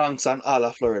 Bronx and all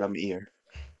of Florida, I'm here.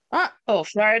 Oh,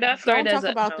 Florida. Don't Florida's talk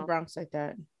about no. the Bronx like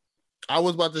that. I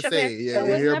was about to Sure. say, yeah, I you're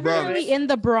was here, never Bronx. really in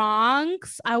the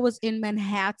Bronx. I was in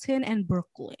Manhattan and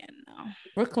Brooklyn.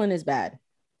 Brooklyn is bad.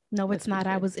 No, it's not.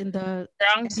 I was in the.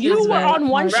 Bronx You is were bad. on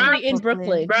one Bronx street in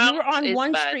Brooklyn. Bronx You were on is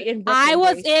one bad. street in Brooklyn. I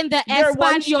was Grace. in the You're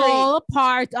one Espanol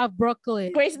part of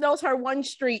Brooklyn. Grace knows her one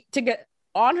street to get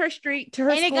on her street to her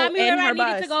and school it got me and where I her needed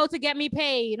bus. to go to get me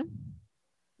paid.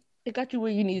 It got you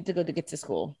where you needed to go to get to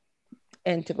school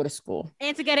and to go to school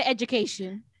and to get an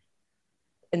education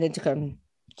and then to come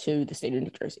to the state of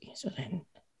New Jersey. So then,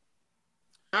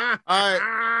 all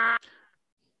right.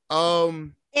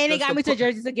 And it got me to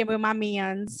Jersey to give me my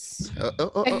mans.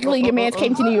 technically, your man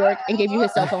came to New York and gave you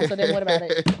his cell phone. So then, what about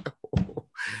it?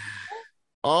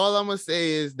 All I'm gonna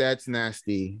say is that's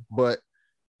nasty. But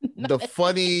the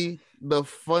funniest,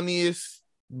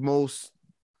 most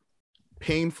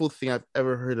painful thing I've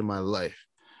ever heard in my life.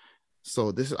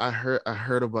 So this, I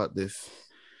heard about this,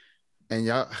 and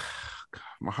y'all,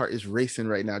 my heart is racing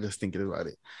right now just thinking about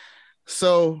it.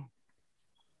 So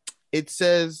it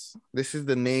says, this is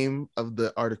the name of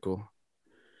the article.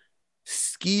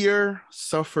 Skier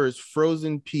suffers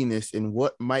frozen penis in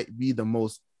what might be the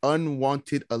most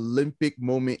unwanted Olympic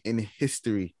moment in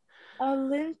history.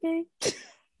 Olympic?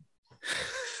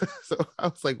 So I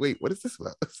was like, wait, what is this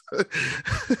about?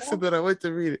 So then I went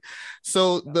to read it.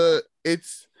 So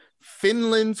it's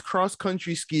Finland's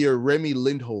cross-country skier Remi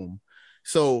Lindholm.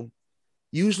 So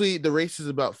usually the race is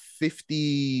about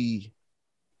 50,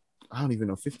 I don't even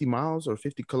know, 50 miles or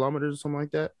 50 kilometers or something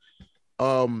like that.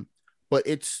 But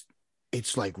it's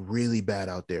like really bad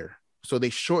out there. So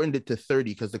they shortened it to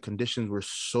 30 because the conditions were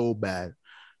so bad,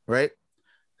 right?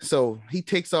 So he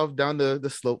takes off down the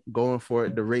slope, going for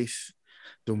it, the race,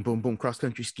 boom, boom, boom,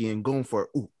 cross-country skiing, going for it,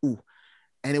 ooh, ooh.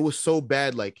 And it was so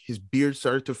bad, like his beard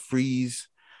started to freeze.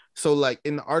 So like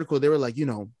in the article, they were like, you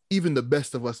know, even the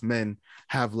best of us men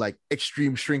have like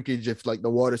extreme shrinkage if like the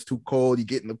water's too cold, you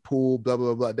get in the pool, blah,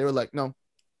 blah, blah. They were like, no,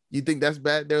 you think that's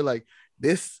bad? They're like,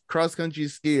 this cross-country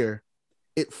skier,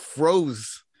 it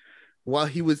froze while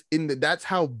he was that's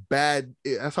how bad,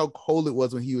 that's how cold it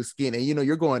was when he was skiing. And, you know,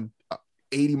 you're going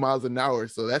 80 miles an hour.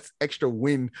 So that's extra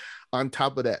wind on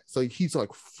top of that. So he's like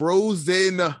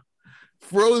frozen.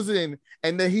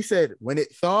 And then he said, when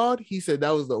it thawed, he said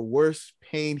that was the worst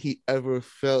pain he ever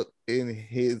felt in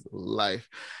his life.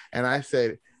 And I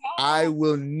said, I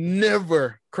will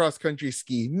never cross-country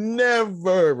ski.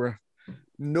 Never.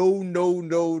 No,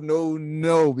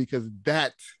 because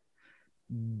that.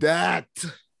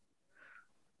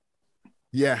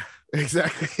 Yeah,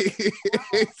 exactly.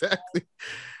 Exactly.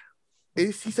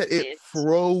 He said it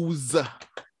froze.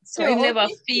 So you never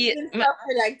feel stop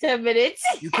for like 10 minutes.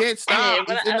 You can't stop.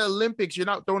 It's in the Olympics. You're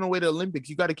not throwing away the Olympics.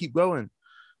 You got to keep going.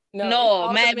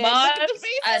 No, my boss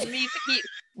and me to keep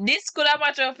this could have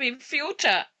matter of in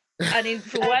future. And in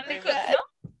for one they could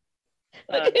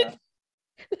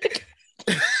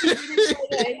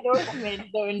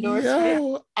No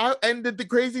endorsement. And the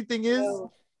crazy thing is,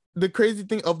 the crazy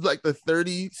thing of like the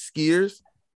 30 skiers,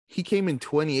 he came in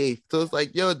 28th. So it's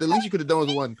like, yo, the least you could have done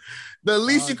was one. The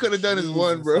least you could have done is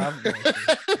one, bro.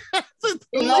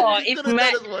 No, if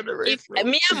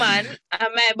me a man and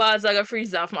my balls are gonna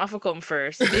freeze off, I have to come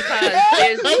first because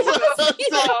there's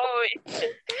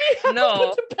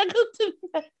no.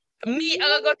 Me, I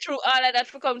gonna go through all of that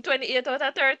for come 28 out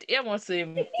of 30. You must see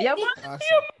him. Yeah, man.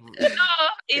 No,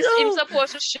 he's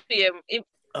supposed to shame him.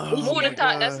 Who would have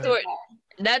thought that story?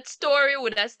 That story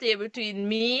would have stayed between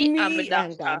me and the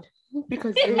doctor.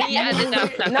 Because me and the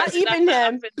doctor. Not even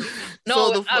him.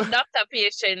 No, so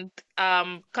doctor-patient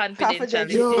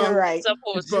confidentiality. You're right.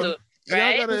 Supposed to,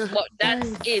 right? But that's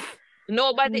it.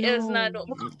 Nobody else now.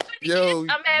 Yo,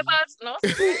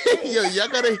 y'all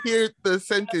gotta hear the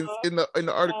sentence in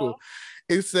the article.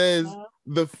 It says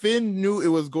the Finn knew it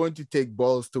was going to take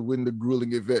balls to win the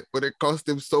grueling event, but it cost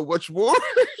him so much more.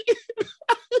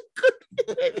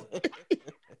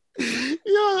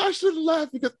 Yo, I shouldn't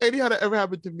laugh because anyhow that ever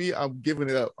happened to me, I'm giving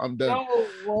it up. I'm done.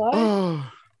 No,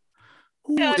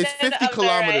 what? It's 50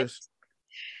 kilometers.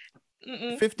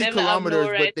 50 kilometers,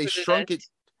 but they shrunk it.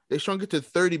 They shrunk it to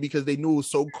 30 because they knew it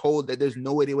was so cold that there's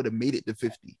no way they would have made it to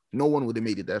 50. No one would have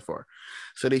made it that far.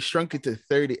 So they shrunk it to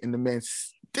 30, and the man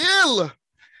still.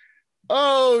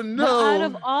 Oh no! But out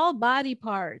of all body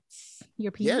parts,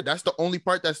 your penis. Yeah, that's the only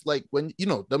part that's like when you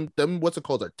know them what's it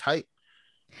called are tight.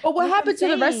 But what happened to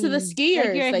the rest of the skiers?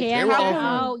 Like your like, hands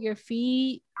out, your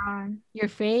feet, your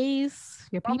face,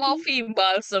 your people. More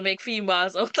females, so make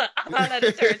females out of all of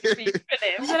the 30 feet for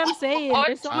them. That's what I'm saying.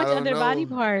 There's so much other body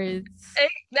parts.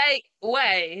 Like,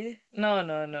 why? No.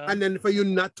 And then for you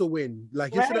not to win,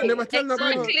 like you should have never told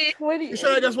nobody. You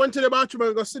should have just went to the bathroom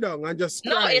and go sit down and just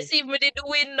cry. No, you see, we did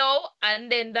win now,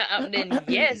 and then then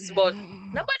yes, but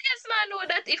nobody else now know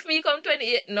that if me come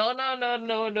 28, no.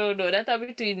 That are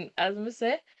between, as me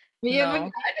say. Me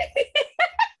no.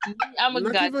 I'm a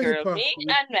God girl. Me and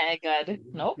my God.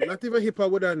 No. Not even hipper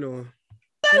would I know.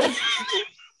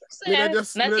 I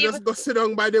just go sit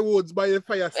down by the woods by the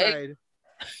fireside.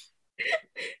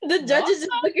 The judge is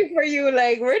just looking for you.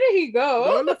 Like, where did he go?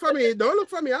 Don't look for me. Don't look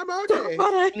for me. I'm okay.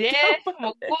 Yeah,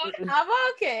 I'm good. I'm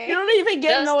okay. You don't even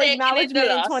get Just no taking it acknowledgement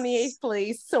the in loss. 28th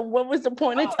place. So what was the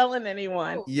point of telling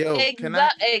anyone? Yo,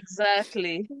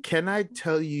 Exactly. can I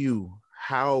tell you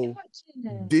how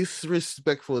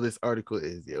disrespectful this article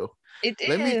is, yo?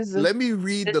 Let me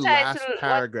read the last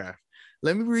paragraph.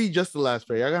 Let me read just the last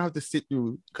paragraph. I'm gonna have to sit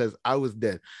through because I was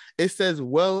dead. It says,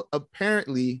 well,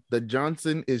 apparently the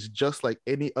Johnson is just like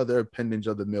any other appendage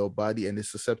of the male body and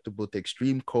is susceptible to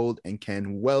extreme cold and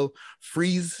can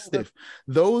freeze stiff.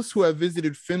 Those who have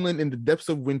visited Finland in the depths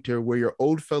of winter where your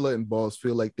old fella and balls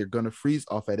feel like they're gonna freeze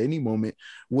off at any moment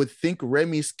would think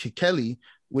Remy's kikeli,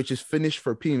 which is Finnish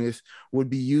for penis, will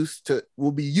be used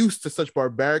to such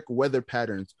barbaric weather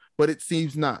patterns, but it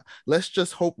seems not. Let's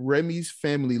just hope Remy's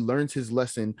family learns his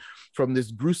lesson from this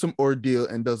gruesome ordeal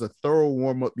and does a thorough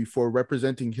warm-up before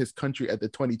representing his country at the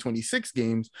 2026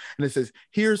 games. And it says,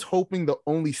 here's hoping the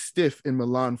only stiff in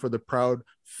Milan for the proud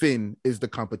Finn is the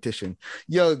competition.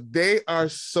 Yo, they are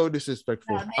so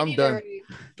disrespectful. I'm done.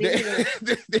 They're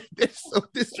so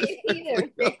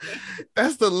disrespectful.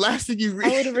 That's the last thing you read.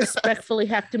 I would respectfully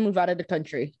have to move out of the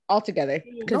country altogether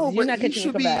because you're not you getting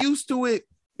should me be back. used to it.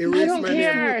 I don't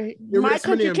care. My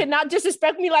country cannot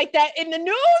disrespect me like that in the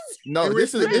news. No,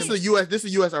 this is a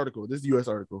US article. This is a US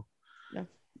article. No.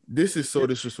 This is so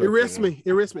disrespectful. Erase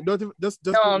me. Don't even, just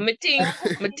no, me think.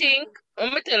 I'm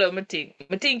gonna tell you,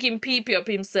 me think him pee up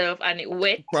himself and it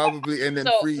wet. Probably, and then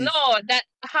freeze. No, that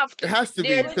have to. It has to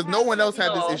be because no one else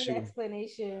had this issue.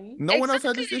 Explanation. No one else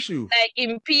had this issue. Like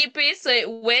in pee, so it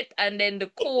wet and then the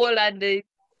cold and the.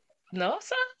 No,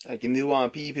 sir. Like him, they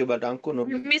want people, but I'm gonna.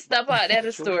 You missed that part of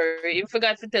the story. You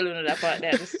forgot to tell you that part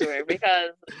of the story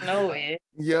because no way.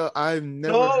 Yeah, I've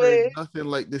never heard nothing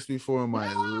like this before in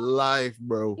my life,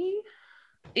 bro.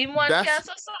 In one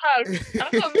cancer solve.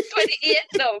 I'm coming 28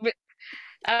 now.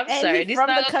 I'm sorry. This from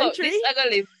not the country.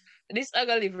 This I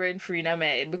gonna live rent free in my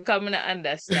head. Because I not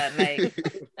understand like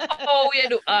how we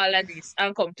do all of this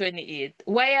and come 28.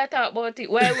 Why you talk about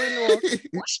it? Why we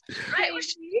know?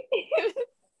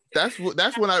 That's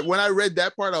when I read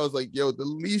that part, I was like, yo, the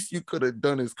least you could have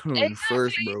done is come in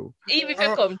first, bro. Even if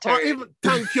you come third.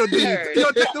 Thank you, dude.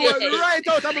 You take the word right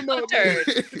out of the mouth. Third.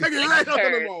 Take it right out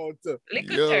of the mouth.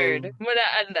 Little third.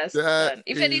 I understand.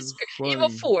 If it is even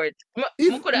fourth,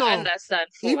 I could understand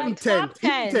fourth. Even 10. Top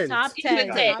 10. Top 10.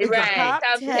 Right.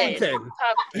 Top 10.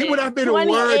 You would have been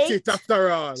worth it after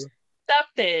all. Top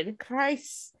 10.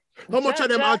 Christ. How much of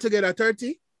them altogether?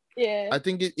 30? Yeah. I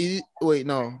think wait,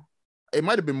 no. It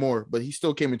might have been more, but he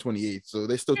still came in 28. So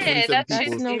there's still 27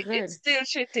 people. No good. It's still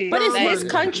shitty. But it's his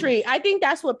country. I think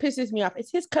that's what pisses me off.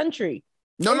 It's his country.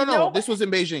 No. This was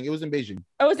in Beijing. It was in Beijing.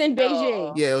 Oh, it was in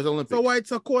Beijing. Yeah, it was Olympics. So why it's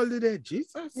so cold today?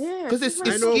 Jesus. Yeah. Because it's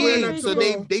skiing. So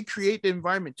they create the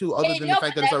environment too, other than the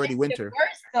fact that it's already winter.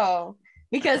 Worse though.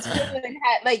 Because Finland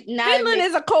had like Finland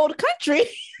is a cold country.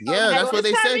 Yeah, that's what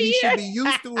they said. He should be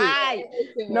used to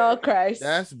it. No, Christ.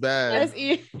 That's bad. That's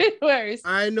even worse.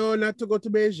 I know not to go to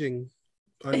Beijing.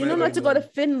 You know not to go to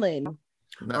Finland.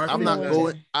 No, I'm not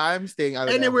going. I'm staying out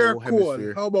of anywhere cool.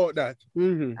 Hemisphere. How about that?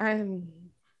 I'm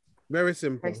very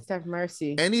simple. Christ have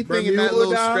mercy. Anything in that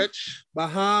little stretch.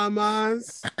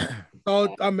 Bahamas,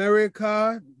 South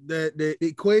America, the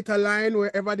equator line,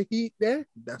 wherever the heat there.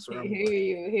 That's where I'm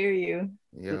going. Hear you.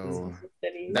 Yo,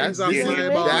 that's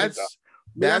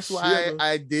why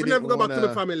I didn't. We never go back to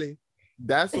the family.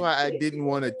 That's why I didn't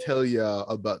want to tell y'all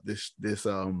about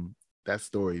that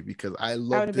story because I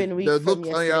loved it. The look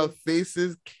on y'all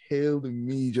faces killed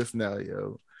me just now,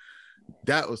 yo.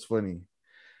 That was funny.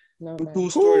 No,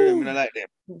 two stories. I mean, I like them.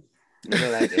 I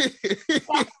like them.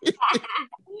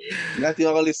 Not the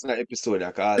only listen to episode,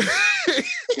 I call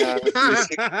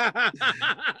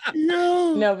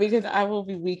No, because I will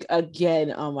be weak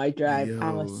again on my drive.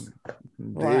 Yo,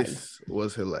 this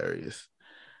was hilarious.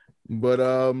 But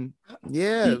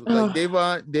yeah, like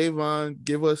Davon,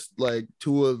 give us like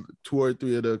two or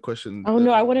three of the questions. Oh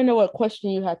no, I want to know what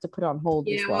question you had to put on hold.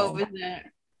 Yeah, what was that?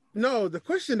 No, the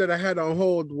question that I had on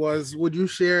hold was, would you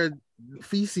share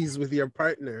feces with your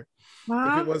partner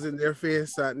if it wasn't their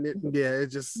face? It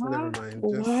just never mind.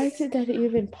 Why did that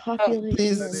even populate?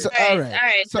 All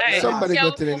right. Somebody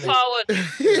go to the next. Forward.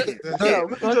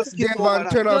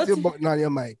 Turn off your button on your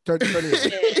mic. Turn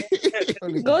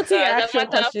it. Go to your actual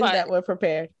questions that were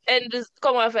prepared. And just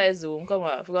come off as Zoom. Come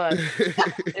off. Go on. Is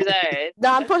that right?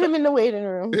 Don, put him in the waiting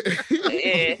room.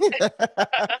 Yeah.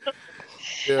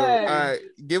 All right.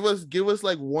 Give us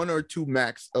like one or two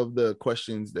max of the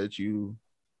questions that you.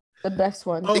 The best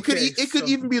one. It could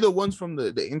even be the ones from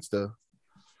the Insta.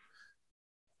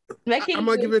 I'm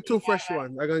gonna give you two fresh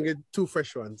ones. I'm gonna get two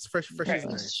fresh ones. Fresh is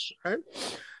nice, right?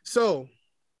 So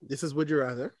this is Would You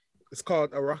Rather. It's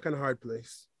called A Rock and a Hard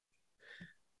Place.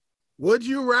 Would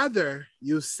you rather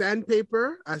use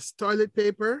sandpaper as toilet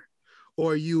paper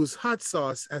or use hot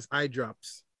sauce as eye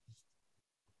drops?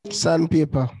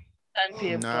 Sandpaper.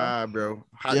 Nah, bro.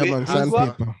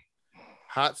 Sandpaper.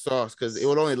 Hot sauce, because it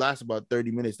would only last about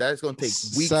 30 minutes. That's gonna take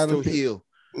weeks to heal.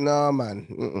 No, man.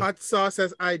 Hot sauce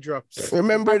as eye drops.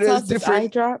 Remember, there's different eye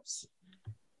drops.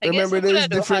 Remember, there's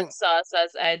different hot sauce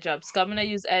as eye drops. I'm gonna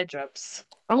use eye drops.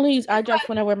 I only use eye drops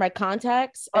when I wear my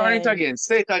contacts.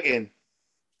 Say it again.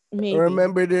 Maybe.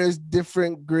 Remember, there's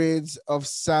different grades of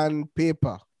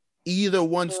sandpaper. Either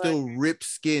one still rips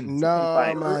skin.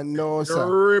 No, man, no, sir.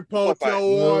 Rip out your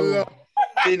wall.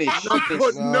 Finish.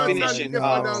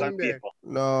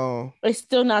 No. It's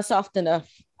still not soft enough.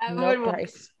 No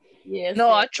price. Yes.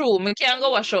 No, true. Me can't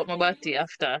go wash out my body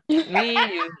after. Me,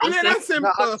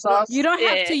 you don't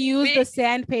have to use the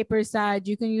sandpaper side.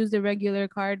 You can use the regular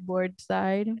cardboard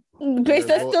side. Grace,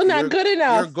 that's still not good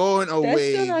enough. You're going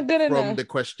away from the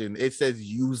question. It says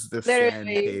use the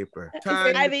sandpaper.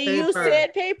 Either you use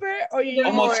sandpaper or you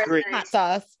use hot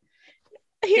sauce.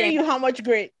 I hear you. How much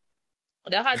grit?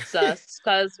 The hot sauce,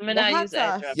 because when I use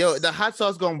eye drops. Yo, the hot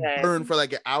sauce gonna burn for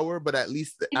like an hour, but at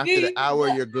least after the hour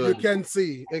you're good. You can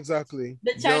see exactly.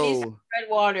 The Chinese red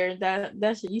water.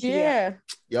 That's you should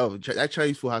Yo, that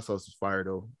Chinese food hot sauce is fire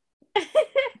though.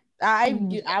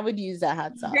 I would use that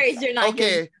hot sauce. Grace, you're not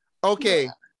okay.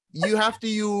 You have to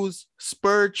use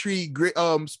spur tree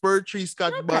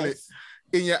Scotch bonnet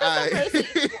in your eye.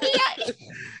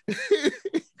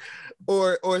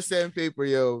 Or sandpaper,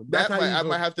 yo. I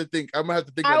might have to think.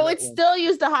 I would still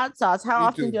use the hot sauce. How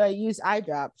often do I use eye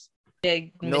drops?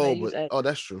 No, but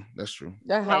that's true.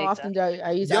 How often do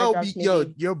I use eye drops?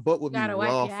 Your butt would be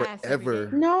raw forever.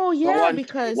 No,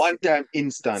 because one time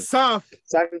instant. Soft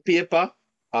sandpaper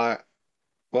or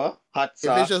what? Hot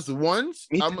sauce. If it's just once,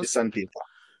 sandpaper.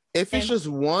 If it's just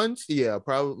once, yeah,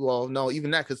 probably. Well, no,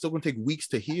 even that, because it's still gonna take weeks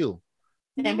to heal.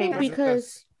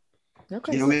 Because.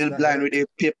 Okay. You will blind with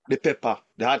the pepper,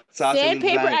 the hot sauce.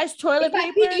 Sandpaper as toilet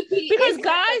paper because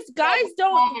guys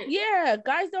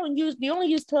don't use. They only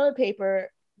use toilet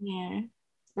paper. Yeah,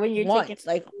 when you're once,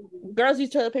 like girls use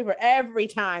toilet paper every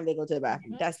time they go to the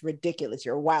bathroom. That's ridiculous.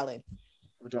 You're wilding.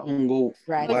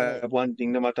 Right. One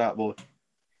thing to talk about.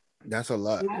 That's a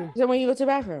lot. So when you go to the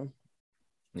bathroom.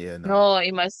 Yeah. No,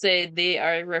 you must say they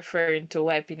are referring to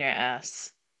wiping your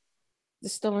ass.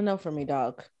 It's still a no for me,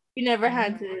 dog. You never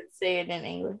had to say it in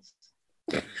English.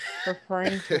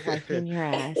 Referring to wiping your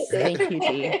ass. Thank you,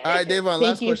 G. All right, Davon,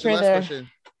 last question.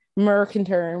 American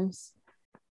terms.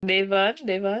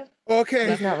 Davon. Okay.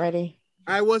 He's not ready.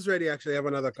 I was ready, actually. I have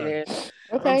another card. Yeah.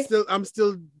 Okay. I'm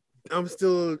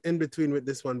still in between with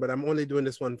this one, but I'm only doing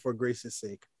this one for Grace's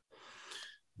sake.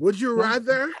 Would you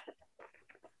rather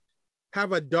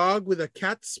have a dog with a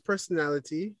cat's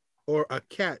personality or a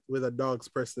cat with a dog's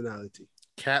personality?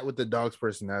 Cat with the dog's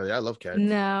personality. I love cats.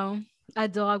 No, a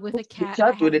dog with a cat.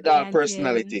 Cat with a dog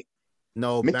personality.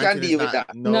 No, me can't deal with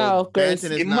that. No, Grace,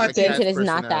 Banton is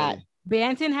not that.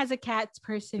 Banton has a cat's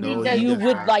personality. No, you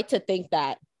would like to think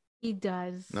that. He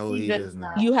does. No, he does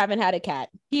not. You haven't had a cat.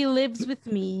 He lives with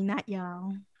me, not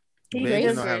y'all.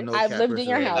 Grace, I've lived in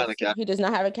your house. He does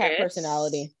not have a cat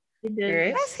personality.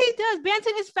 Yes, he does.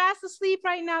 Banton is fast asleep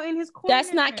right now in his corner.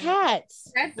 That's not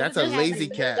cats. That's a lazy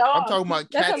cat. I'm talking about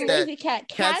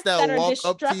cats that walk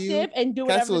up to you and do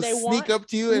whatever they want. Sneak up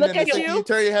to you and then you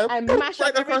turn your head and mash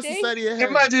right up across the side of your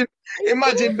head.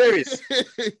 Imagine berries.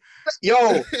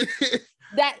 Yo,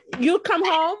 that you come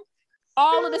home,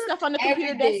 all of the stuff on the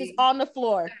computer desk is on the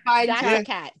floor. That's a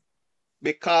cat.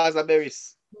 Because of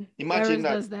berries. Imagine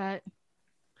Barris does that.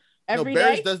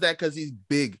 Barris does that because he's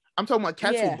big. I'm talking about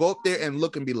cats will go up there and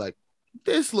look and be like,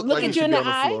 this look like it should be on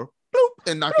the floor. Bloop,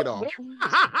 and knock it off.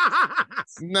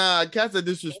 Nah, cats are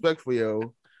disrespectful,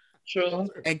 yo. True.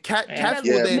 And cats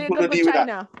will then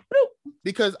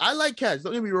because I like cats.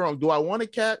 Don't get me wrong. Do I want a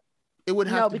cat? It would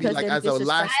have to be like as a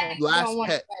last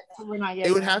pet.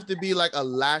 It would have to be like a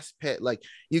last pet. Like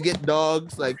you get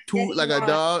dogs, like a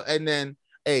dog, and then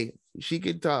she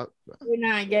can talk. We're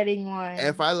not getting one.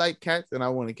 If I like cats and I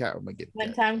want a cat, I'm gonna get a cat.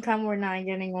 When time comes, we're not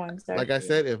getting one. Sorry. Like I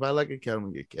said, if I like a cat, I'm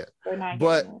gonna get a cat. We're not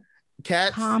but one.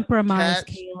 Cats compromise,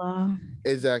 Kayla.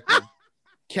 Exactly.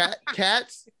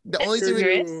 Cats. The only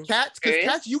thing cats, because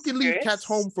cats, you can leave cats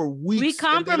home for weeks. We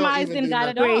compromised and got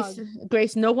a dog.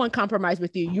 Grace, no one compromised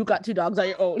with you. You got 2 dogs on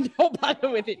your own. Don't bother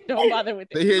with it. Don't bother with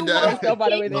it. Don't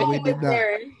bother with it. We did not.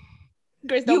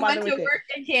 Grace, don't bother with it. You went to work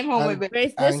and came home with it.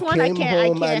 Grace, this one I can't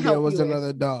help there was you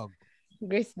another dog.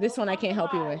 Grace, this one I can't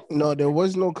help you with. No, there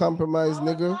was no compromise,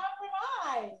 nigga.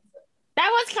 That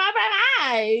was compromise.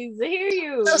 I hear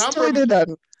you.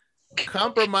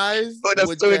 Compromise that's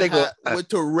with where they go.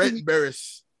 to rent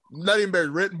Barris. Not even Barris,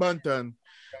 rent Bunton.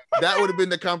 That would have been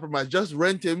the compromise. Just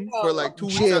rent him for like 2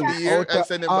 weeks of the year and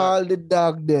send him all back. the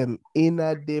dog them in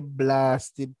a the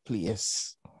blasted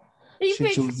place.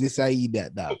 She chose this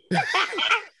that dog.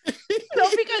 No,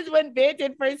 because when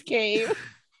Benton first came.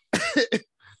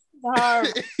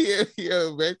 Benton,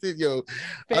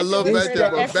 I love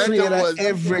Benton, but Benton was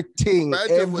everything.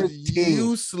 Benton was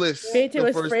useless. Benton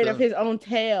was afraid of his own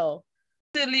tail.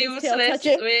 Still useless.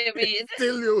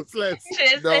 Still useless.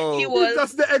 No. He was He's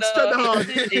just the extra dog.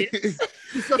 He's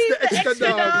just the extra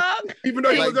dog. Even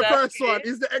though he was the first one,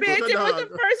 he's the extra Benton dog. was the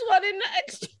first one in the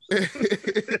extra.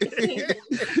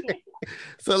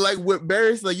 So like with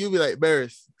Barris, like you'll be like,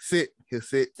 Barris, sit. He'll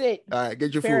sit. Sit. All right,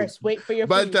 get your Barris, food. wait for your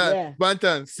Bantan, food. Yeah.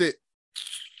 Bantan, sit.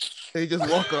 And he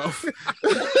just walk off. Yo,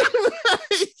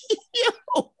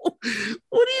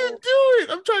 what are you doing?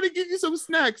 I'm trying to give you some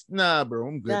snacks. Nah, bro,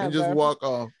 I'm good. And just walk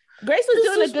off. Grace was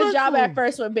doing a good job at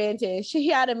first with Banty. She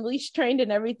had him leash trained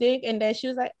and everything, and then she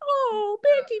was like, "Oh,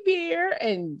 Banty beer,"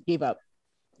 and gave up.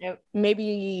 Yep.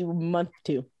 Maybe a month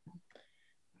 2.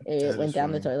 It went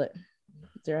down the toilet.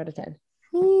 0 out of 10.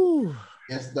 Whew.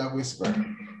 Yes, that whisper.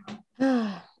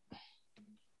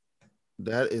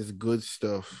 That is good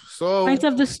stuff. So Point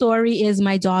of the story is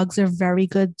my dogs are very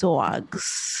good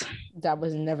dogs. That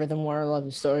was never the moral of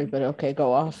the story, but okay,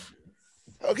 go off.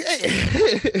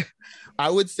 Okay. I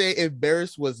would say if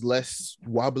Barris was less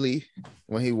wobbly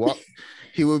when he walked,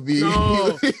 he would be.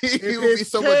 No, he would be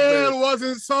so much better. Tail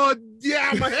wasn't so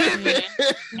damn heavy.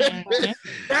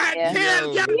 That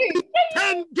tail got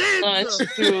 10 games. No, it's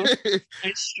true.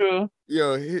 It's true.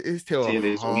 Yo, his tail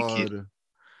is hard. wicked.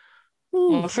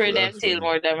 I'm afraid I tail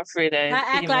more than I'm afraid I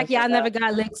act like y'all never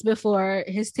got licks before.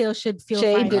 His tail should feel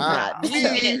Shay fine. did not.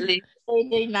 They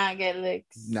did not get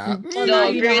licks. Nah. No, You know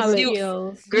how Grace, it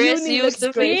feels. Grace used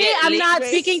to See, I'm not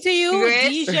Grace. speaking to you.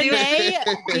 Grace.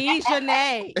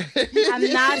 Dijane.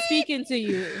 I'm not speaking to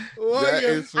you. That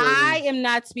is funny. I am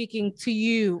not speaking to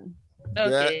you.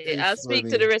 Okay, I'll speak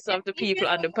to the rest of the people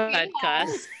on the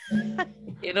podcast.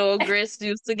 Grace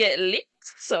used to get licked.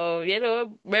 So,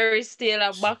 Mary still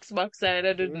a box and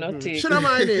I do nothing. Should I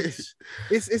mind it?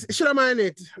 Should I mind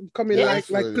it? Coming like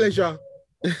pleasure.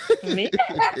 Me?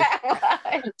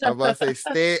 I'm about to say,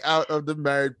 stay out of the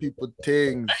married people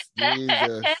things.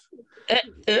 Jesus.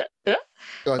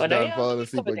 Gosh, I'm falling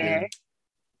asleep again.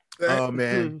 Oh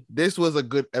man, this was a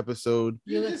good episode.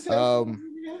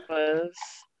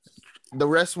 The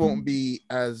rest won't be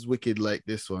as wicked like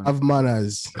this one. Of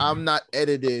manners. I'm not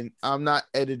editing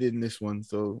this one.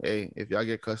 So hey, if y'all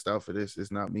get cussed out for this, it's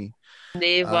not me.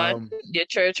 David, your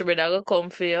church will not come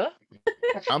for you.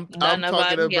 I'm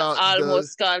talking about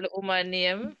almost called woman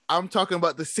name. I'm talking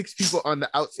about the 6 people on the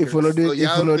outskirts.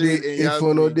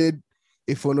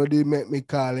 If one did make me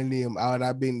call a name, I would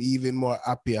have been even more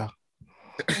happier.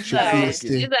 It's alright. It's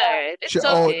okay.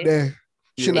 Out there.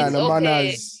 She not the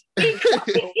manners.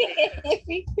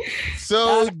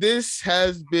 So this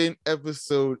has been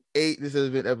episode 8. This has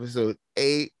been episode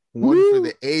 8. One for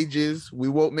the ages. We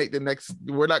won't make the next.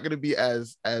 We're not going to be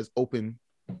as open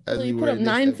as we You were. put up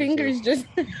 9 fingers just.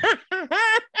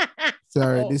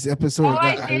 Sorry, this episode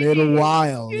got a little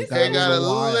wild. It got a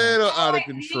little out of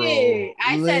control.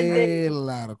 I said little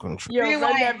out of control. Yo,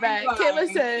 run that back.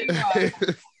 Kayla said.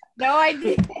 No, I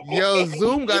didn't. Yo,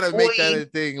 Zoom gotta make that a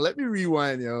thing. Let me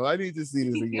rewind, yo. I need to see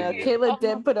this Yeah, again. Kayla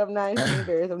did put up 9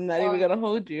 fingers. I'm not even gonna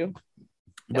hold you.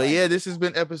 But yeah, this has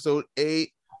been episode 8.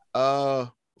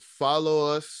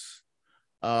 Follow us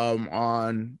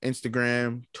on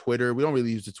Instagram, Twitter. We don't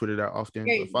really use the Twitter that often,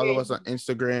 but follow us on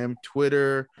Instagram,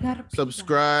 Twitter,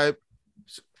 subscribe.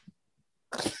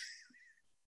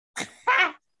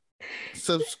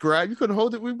 Subscribe. You couldn't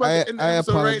hold it. We about to end the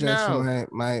episode right now. For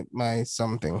my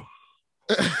something.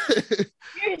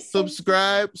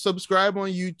 Subscribe on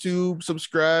YouTube.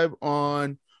 Subscribe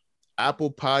on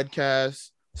Apple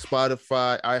Podcasts,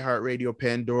 Spotify, iHeartRadio,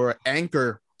 Pandora,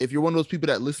 Anchor. If you're one of those people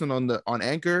that listen on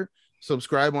Anchor,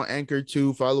 subscribe on Anchor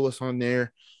too. Follow us on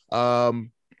there.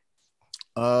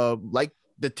 Like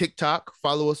the TikTok,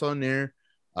 follow us on there.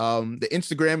 The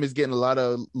Instagram is getting a lot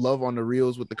of love on the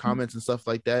reels with the comments and stuff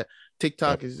like that.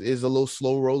 TikTok is a little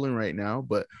slow rolling right now,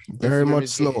 but very much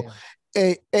slow.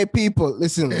 Hey, people,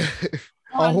 listen.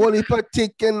 A whole heap of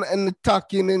ticking and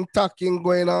talking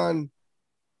going on.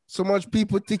 So much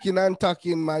people ticking and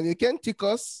talking, man. You can tick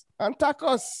us and tack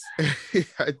us.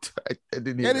 I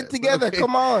didn't hear Get it together. Okay.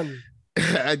 Come on.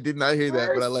 I did not hear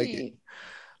that, but I like it.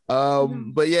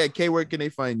 But yeah, Kay, where can they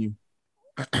find you?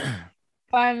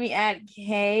 Find me at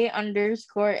K_MS.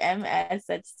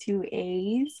 That's 2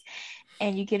 A's.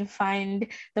 And you can find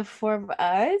the 4 of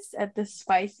us at the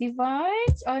Spicy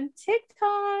Bunch on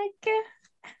TikTok.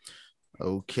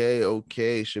 Okay.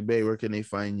 Shabay, where can they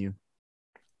find you?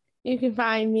 You can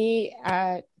find me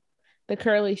at the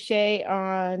Curly Shay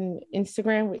on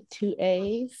Instagram with 2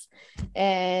 A's.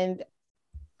 And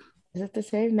is it the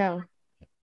same? No.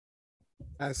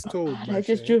 As told by I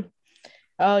just Shay. drew.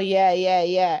 Oh,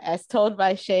 yeah. As told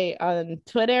by Shay on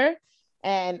Twitter.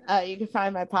 And you can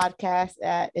find my podcast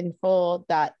at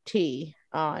info.t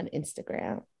on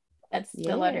Instagram. That's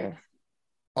the letter.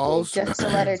 Also, just the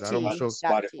letter T.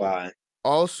 Spotify.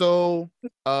 Also,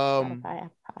 Spotify.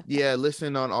 yeah,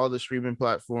 listen on all the streaming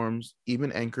platforms,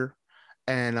 even Anchor,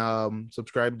 and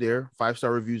subscribe there.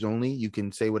 5-star reviews only. You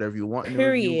can say whatever you want in the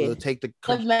review. We'll take the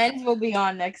men's will be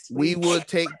on next week. We would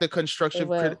take the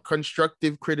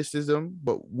constructive criticism,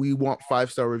 but we want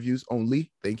 5-star reviews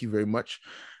only. Thank you very much.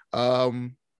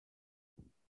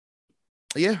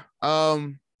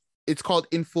 It's called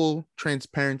In Full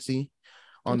Transparency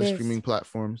on the streaming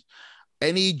platforms.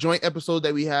 Any joint episode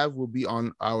that we have will be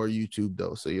on our YouTube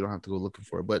though, so you don't have to go looking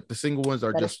for it. But the single ones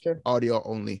are just audio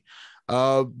only. D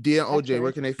and OJ,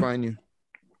 where can they find you?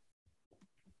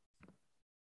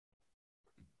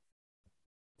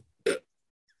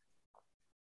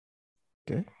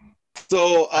 Okay.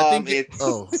 So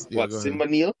it's Simba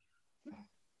Neil?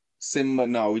 Simba,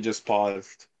 no, we just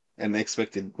paused and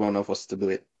expected one of us to do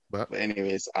it. But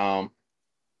anyways,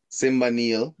 Simba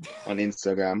Neil on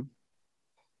Instagram.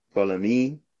 Follow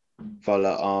me.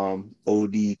 Follow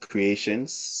OD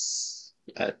Creations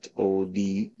at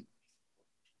OD.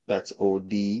 That's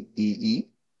ODEE,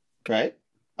 right?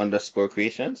 _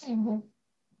 creations on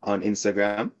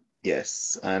Instagram.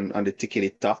 Yes. And on the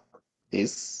TikTok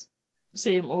is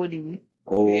same ODEE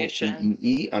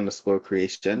 _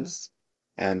 creations.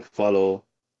 And follow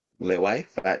my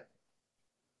wife at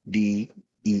DEE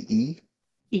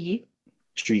 3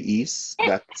 E's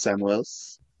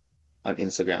Samuels on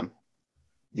Instagram.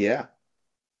 Yeah.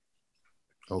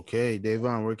 Okay,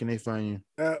 Davon, where can they find you?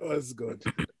 That was good.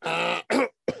 Oh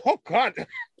God.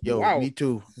 Yo, wow. Me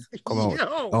too. Come on.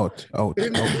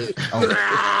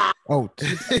 Out.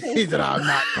 He said, I'm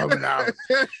not coming out.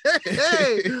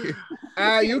 Hey,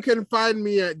 you can find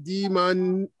me at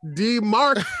DMark.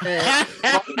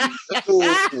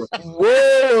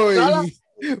 Whoa.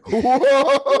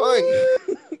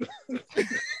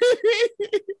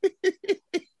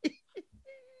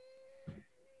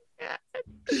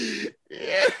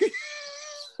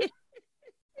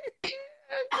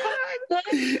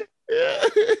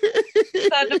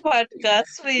 Start the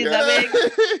podcast, please. I beg.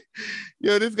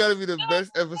 Yo, this gotta be the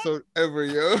best episode ever,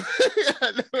 yo.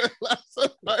 I never laughed so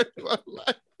hard in my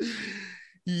life.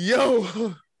 Yo.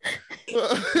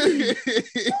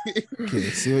 Okay,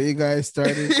 see what you guys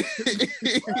started.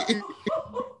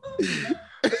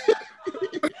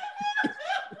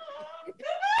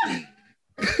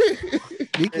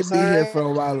 We can be here for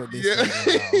a while with this.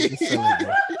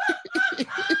 Yeah.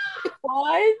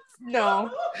 What? No.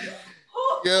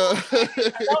 Yo.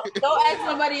 Don't ask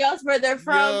somebody else where they're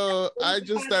from. Yo, I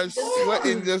just started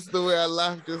sweating just the way I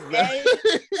laughed just now.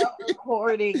 Stop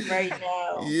recording right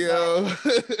now. Yo.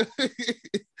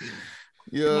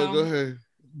 Yo, No. Go ahead.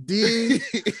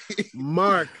 DMark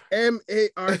MARK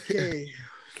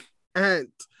Ant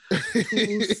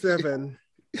 27,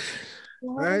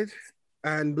 right?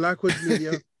 And Blackwood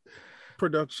Media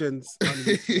Productions.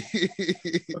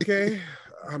 Okay,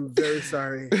 I'm very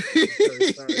sorry.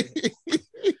 Very sorry.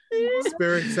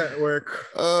 Spirits at work.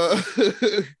 Oh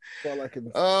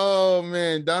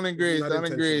man, Don and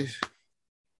Grace.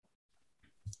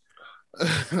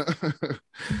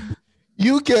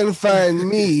 You can find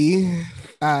me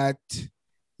at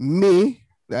me.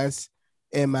 That's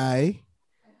MI.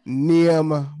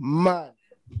 Name man.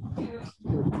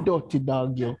 Dirty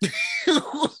dog, yo.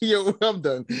 Yo, I'm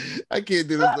done. I can't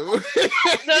do this no more.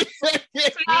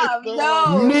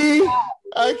 No. Me.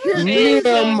 I can't do this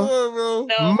no more, bro.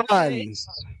 Man.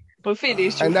 We're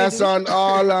finished. And that's on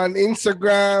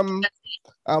Instagram.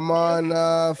 I'm on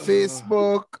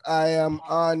Facebook. I am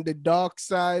on the dark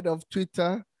side of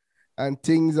Twitter. And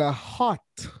things are hot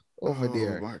over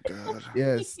there. Oh my God.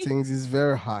 Yes, things is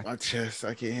very hot. My chest,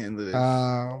 I can't handle this.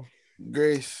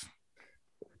 Grace.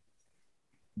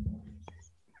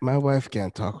 My wife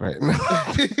can't talk right now.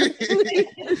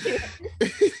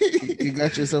 You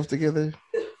got yourself together?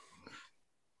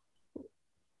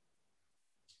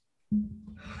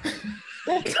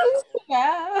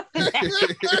 Yeah.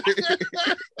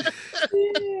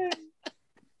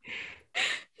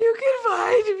 You can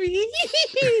find me.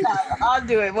 I'll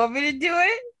do it. Want me to do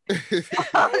it?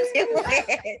 I'll do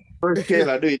it.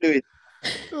 Kayla, do it.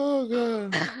 Oh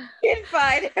God. You can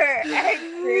find her at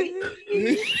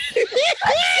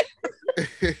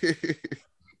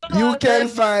You can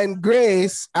find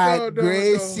Grace at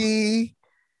Gracie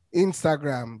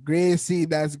Instagram. Gracie,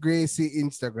 that's Gracie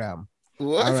Instagram.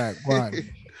 What? All right, go on.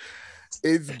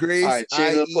 It's Grace. All right,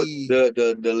 Shane will put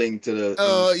the link to the.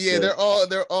 Oh yeah, they're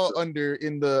all under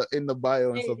in the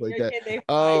bio and stuff like that.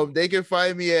 They can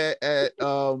find me at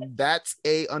that's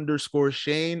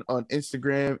 _Shane on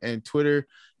Instagram and Twitter.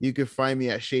 You can find me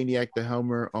at Shaniac the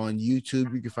Helmer on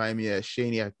YouTube. You can find me at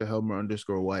Shaniac the Helmer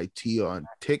 _YT on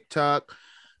TikTok.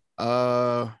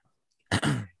 I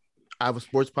have a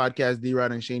sports podcast,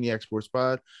 D-Rod and Shaniac Sports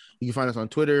Pod. You can find us on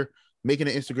Twitter. Making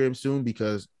an Instagram soon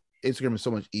because Instagram is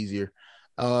so much easier.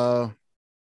 And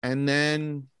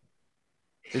then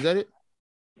is that it?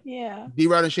 Yeah.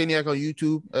 D-Rod and Shaniac on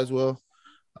YouTube as well.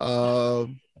 Yeah,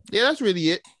 that's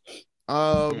really it.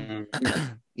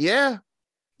 Yeah.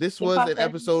 This was an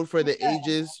episode for the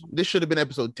ages. This should have been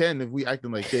episode 10 if we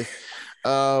acting like this.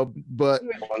 But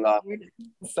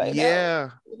yeah,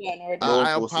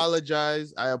 I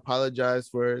apologize. I apologize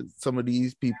for some of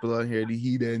these people on here, the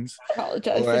heathens.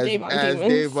 Apologize for as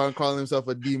Dave Von calling himself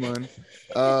a demon.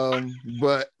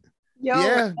 But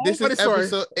yeah, this is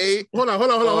episode 8. Hold on.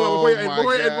 Before you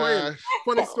end.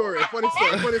 Funny story. I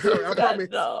promise.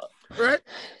 Right?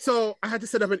 So I had to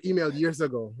set up an email years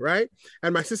ago, right?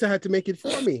 And my sister had to make it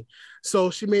for me. So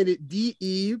she made it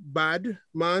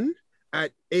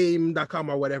debadman@aim.com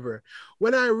or whatever.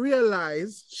 When I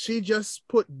realized she just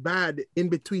put bad in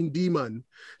between demon,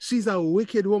 she's a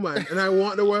wicked woman, and I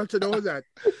want the world to know that.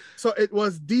 So it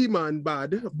was demon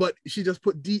bad, but she just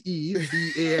put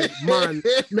DEBA man,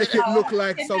 make it look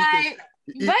like something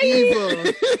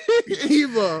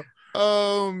evil.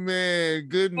 Oh man,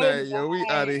 good night, yo. We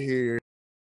out of here.